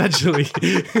 essentially.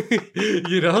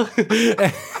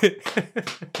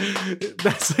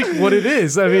 That's like what it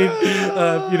is. I mean,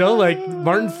 like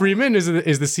Martin Freeman is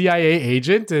the CIA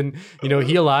agent, and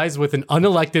he allies with an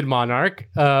unelected monarch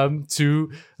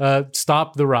to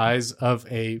stop the rise of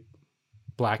a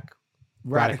black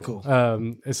radical,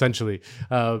 essentially,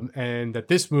 and that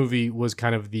this movie was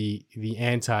kind of the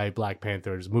anti-Black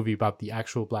Panthers movie about the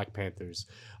actual Black Panthers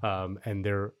and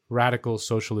their radical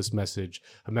socialist message,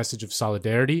 a message of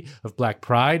solidarity, of Black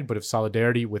pride, but of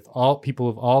solidarity with all people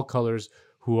of all colors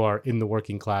who are in the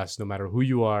working class, no matter who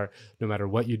you are, no matter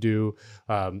what you do,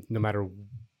 no matter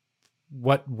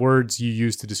what words you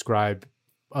use to describe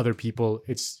other people.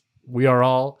 We are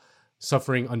all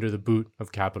suffering under the boot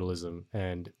of capitalism,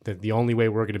 and the only way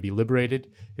we're going to be liberated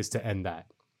is to end that.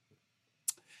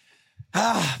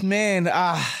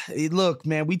 Look,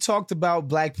 man, we talked about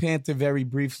Black Panther very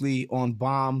briefly on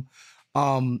Bomb,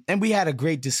 and we had a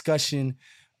great discussion,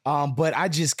 but I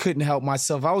just couldn't help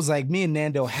myself. I was like, me and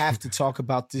Nando have to talk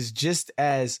about this, just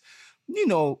as,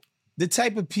 the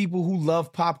type of people who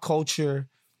love pop culture.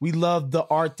 We love the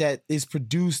art that is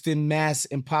produced in mass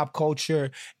in pop culture,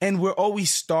 and we're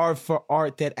always starved for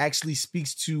art that actually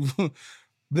speaks to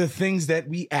the things that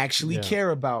we actually care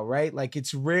about, right? Like,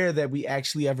 it's rare that we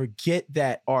actually ever get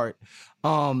that art.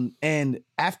 And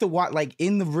after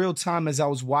in the real time as I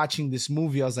was watching this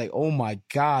movie, I was like, oh my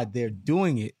God, they're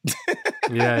doing it.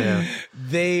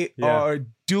 They are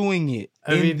doing it.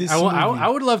 I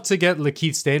would love to get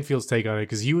Lakeith Stanfield's take on it,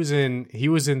 because he was in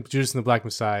Judas and the Black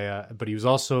Messiah, but he was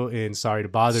also in Sorry to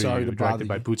Bother You, directed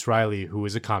by Boots Riley, who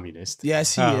is a communist.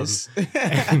 Yes, he is.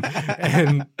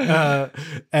 and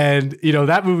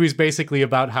that movie is basically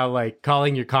about how like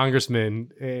calling your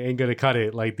congressman ain't gonna cut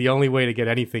it. Like the only way to get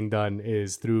anything done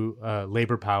is through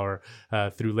labor power,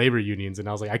 through labor unions. And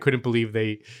I was like, I couldn't believe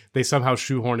they somehow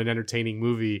shoehorned an entertaining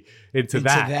movie into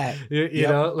that. You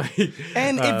know, like,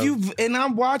 and I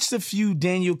watched a few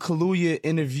Daniel Kaluuya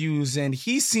interviews, and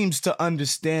he seems to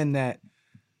understand that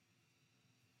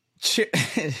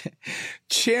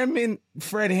Chairman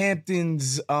Fred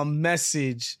Hampton's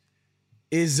message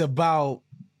is about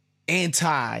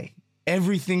anti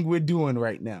everything we're doing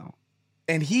right now.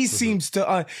 And he seemed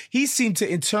to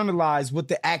internalize what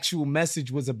the actual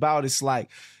message was about. It's like,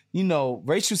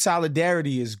 racial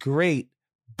solidarity is great,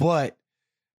 but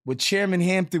what Chairman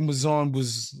Hampton was on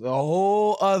was a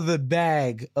whole other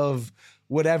bag of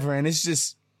whatever. And it's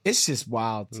just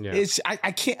wild. Yeah.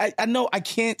 I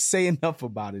can't say enough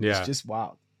about it. Yeah. It's just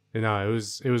wild. No, it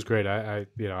was great. I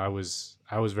was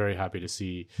very happy to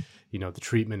see, the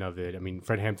treatment of it. I mean,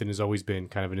 Fred Hampton has always been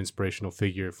kind of an inspirational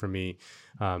figure for me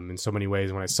in so many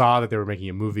ways. When I saw that they were making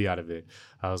a movie out of it,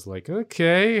 I was like,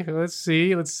 okay, let's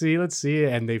see. And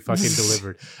they fucking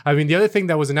delivered. I mean, the other thing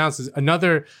that was announced is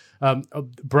another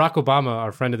Barack Obama,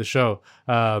 our friend of the show,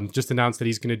 just announced that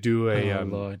he's going to do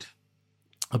a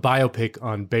biopic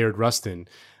on Bayard Rustin,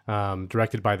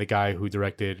 directed by the guy who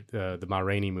directed the Ma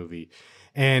Rainey movie.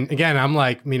 And again, I'm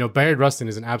like, Bayard Rustin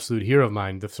is an absolute hero of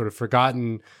mine, the sort of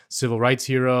forgotten civil rights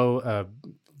hero.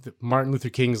 Martin Luther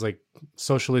King's like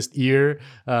socialist ear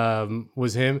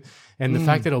was him. And the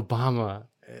fact that Obama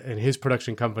and his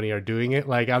production company are doing it,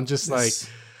 like, I'm just like,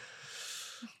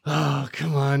 oh,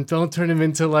 come on, don't turn him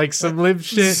into like some lib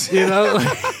shit,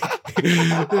 like,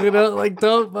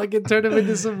 don't fucking turn him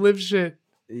into some lib shit.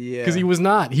 Yeah. Because he was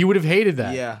not. He would have hated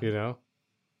that. Yeah.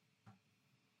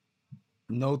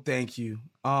 No, thank you.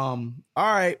 All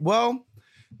right. Well,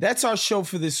 that's our show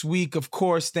for this week. Of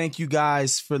course, thank you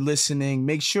guys for listening.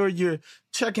 Make sure you're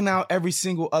checking out every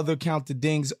single other Count the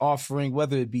Dings offering,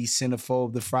 whether it be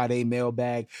Cinephobe, the Friday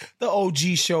Mailbag, the OG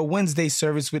Show, Wednesday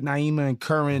Service with Naima and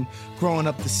Curran, Growing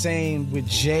Up the Same with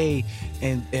Jay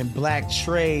and Black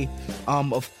Trey.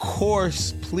 Of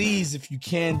course, please, if you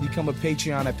can, become a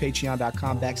Patreon at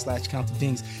patreon.com/Count the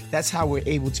Dings. That's how we're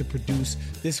able to produce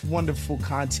this wonderful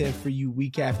content for you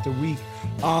week after week.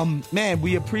 Man,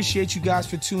 we appreciate you guys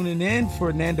for tuning in.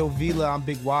 For Nando Vila, I'm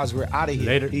Big Waz. We're out of here.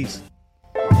 Later. Peace.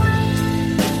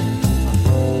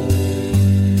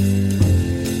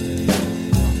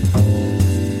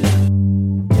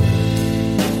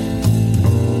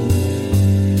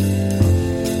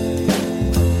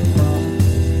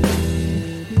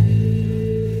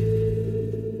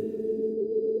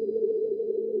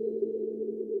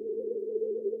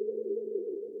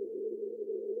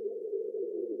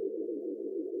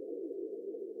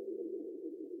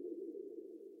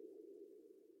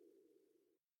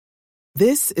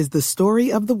 This is the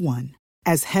story of the one.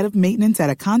 As head of maintenance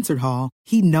at a concert hall,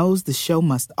 he knows the show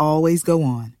must always go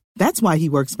on. That's why he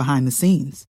works behind the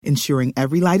scenes, ensuring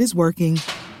every light is working,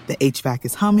 the HVAC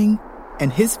is humming,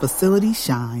 and his facility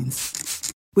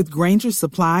shines. With Grainger's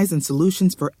supplies and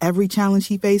solutions for every challenge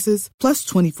he faces, plus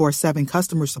 24/7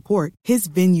 customer support, his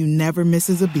venue never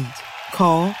misses a beat.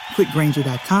 Call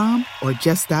quickgrainger.com or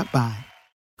just stop by.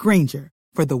 Grainger,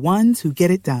 for the ones who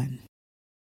get it done.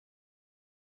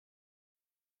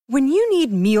 When you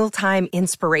need mealtime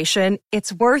inspiration,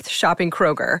 it's worth shopping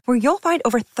Kroger, where you'll find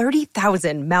over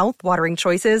 30,000 mouth-watering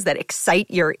choices that excite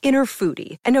your inner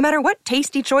foodie. And no matter what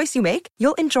tasty choice you make,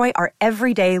 you'll enjoy our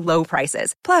everyday low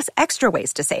prices, plus extra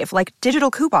ways to save, like digital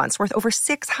coupons worth over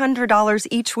 $600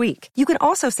 each week. You can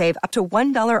also save up to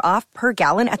 $1 off per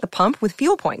gallon at the pump with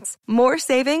fuel points. More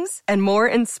savings and more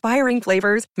inspiring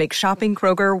flavors make shopping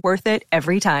Kroger worth it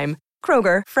every time.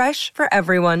 Kroger, fresh for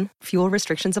everyone. Fuel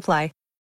restrictions apply.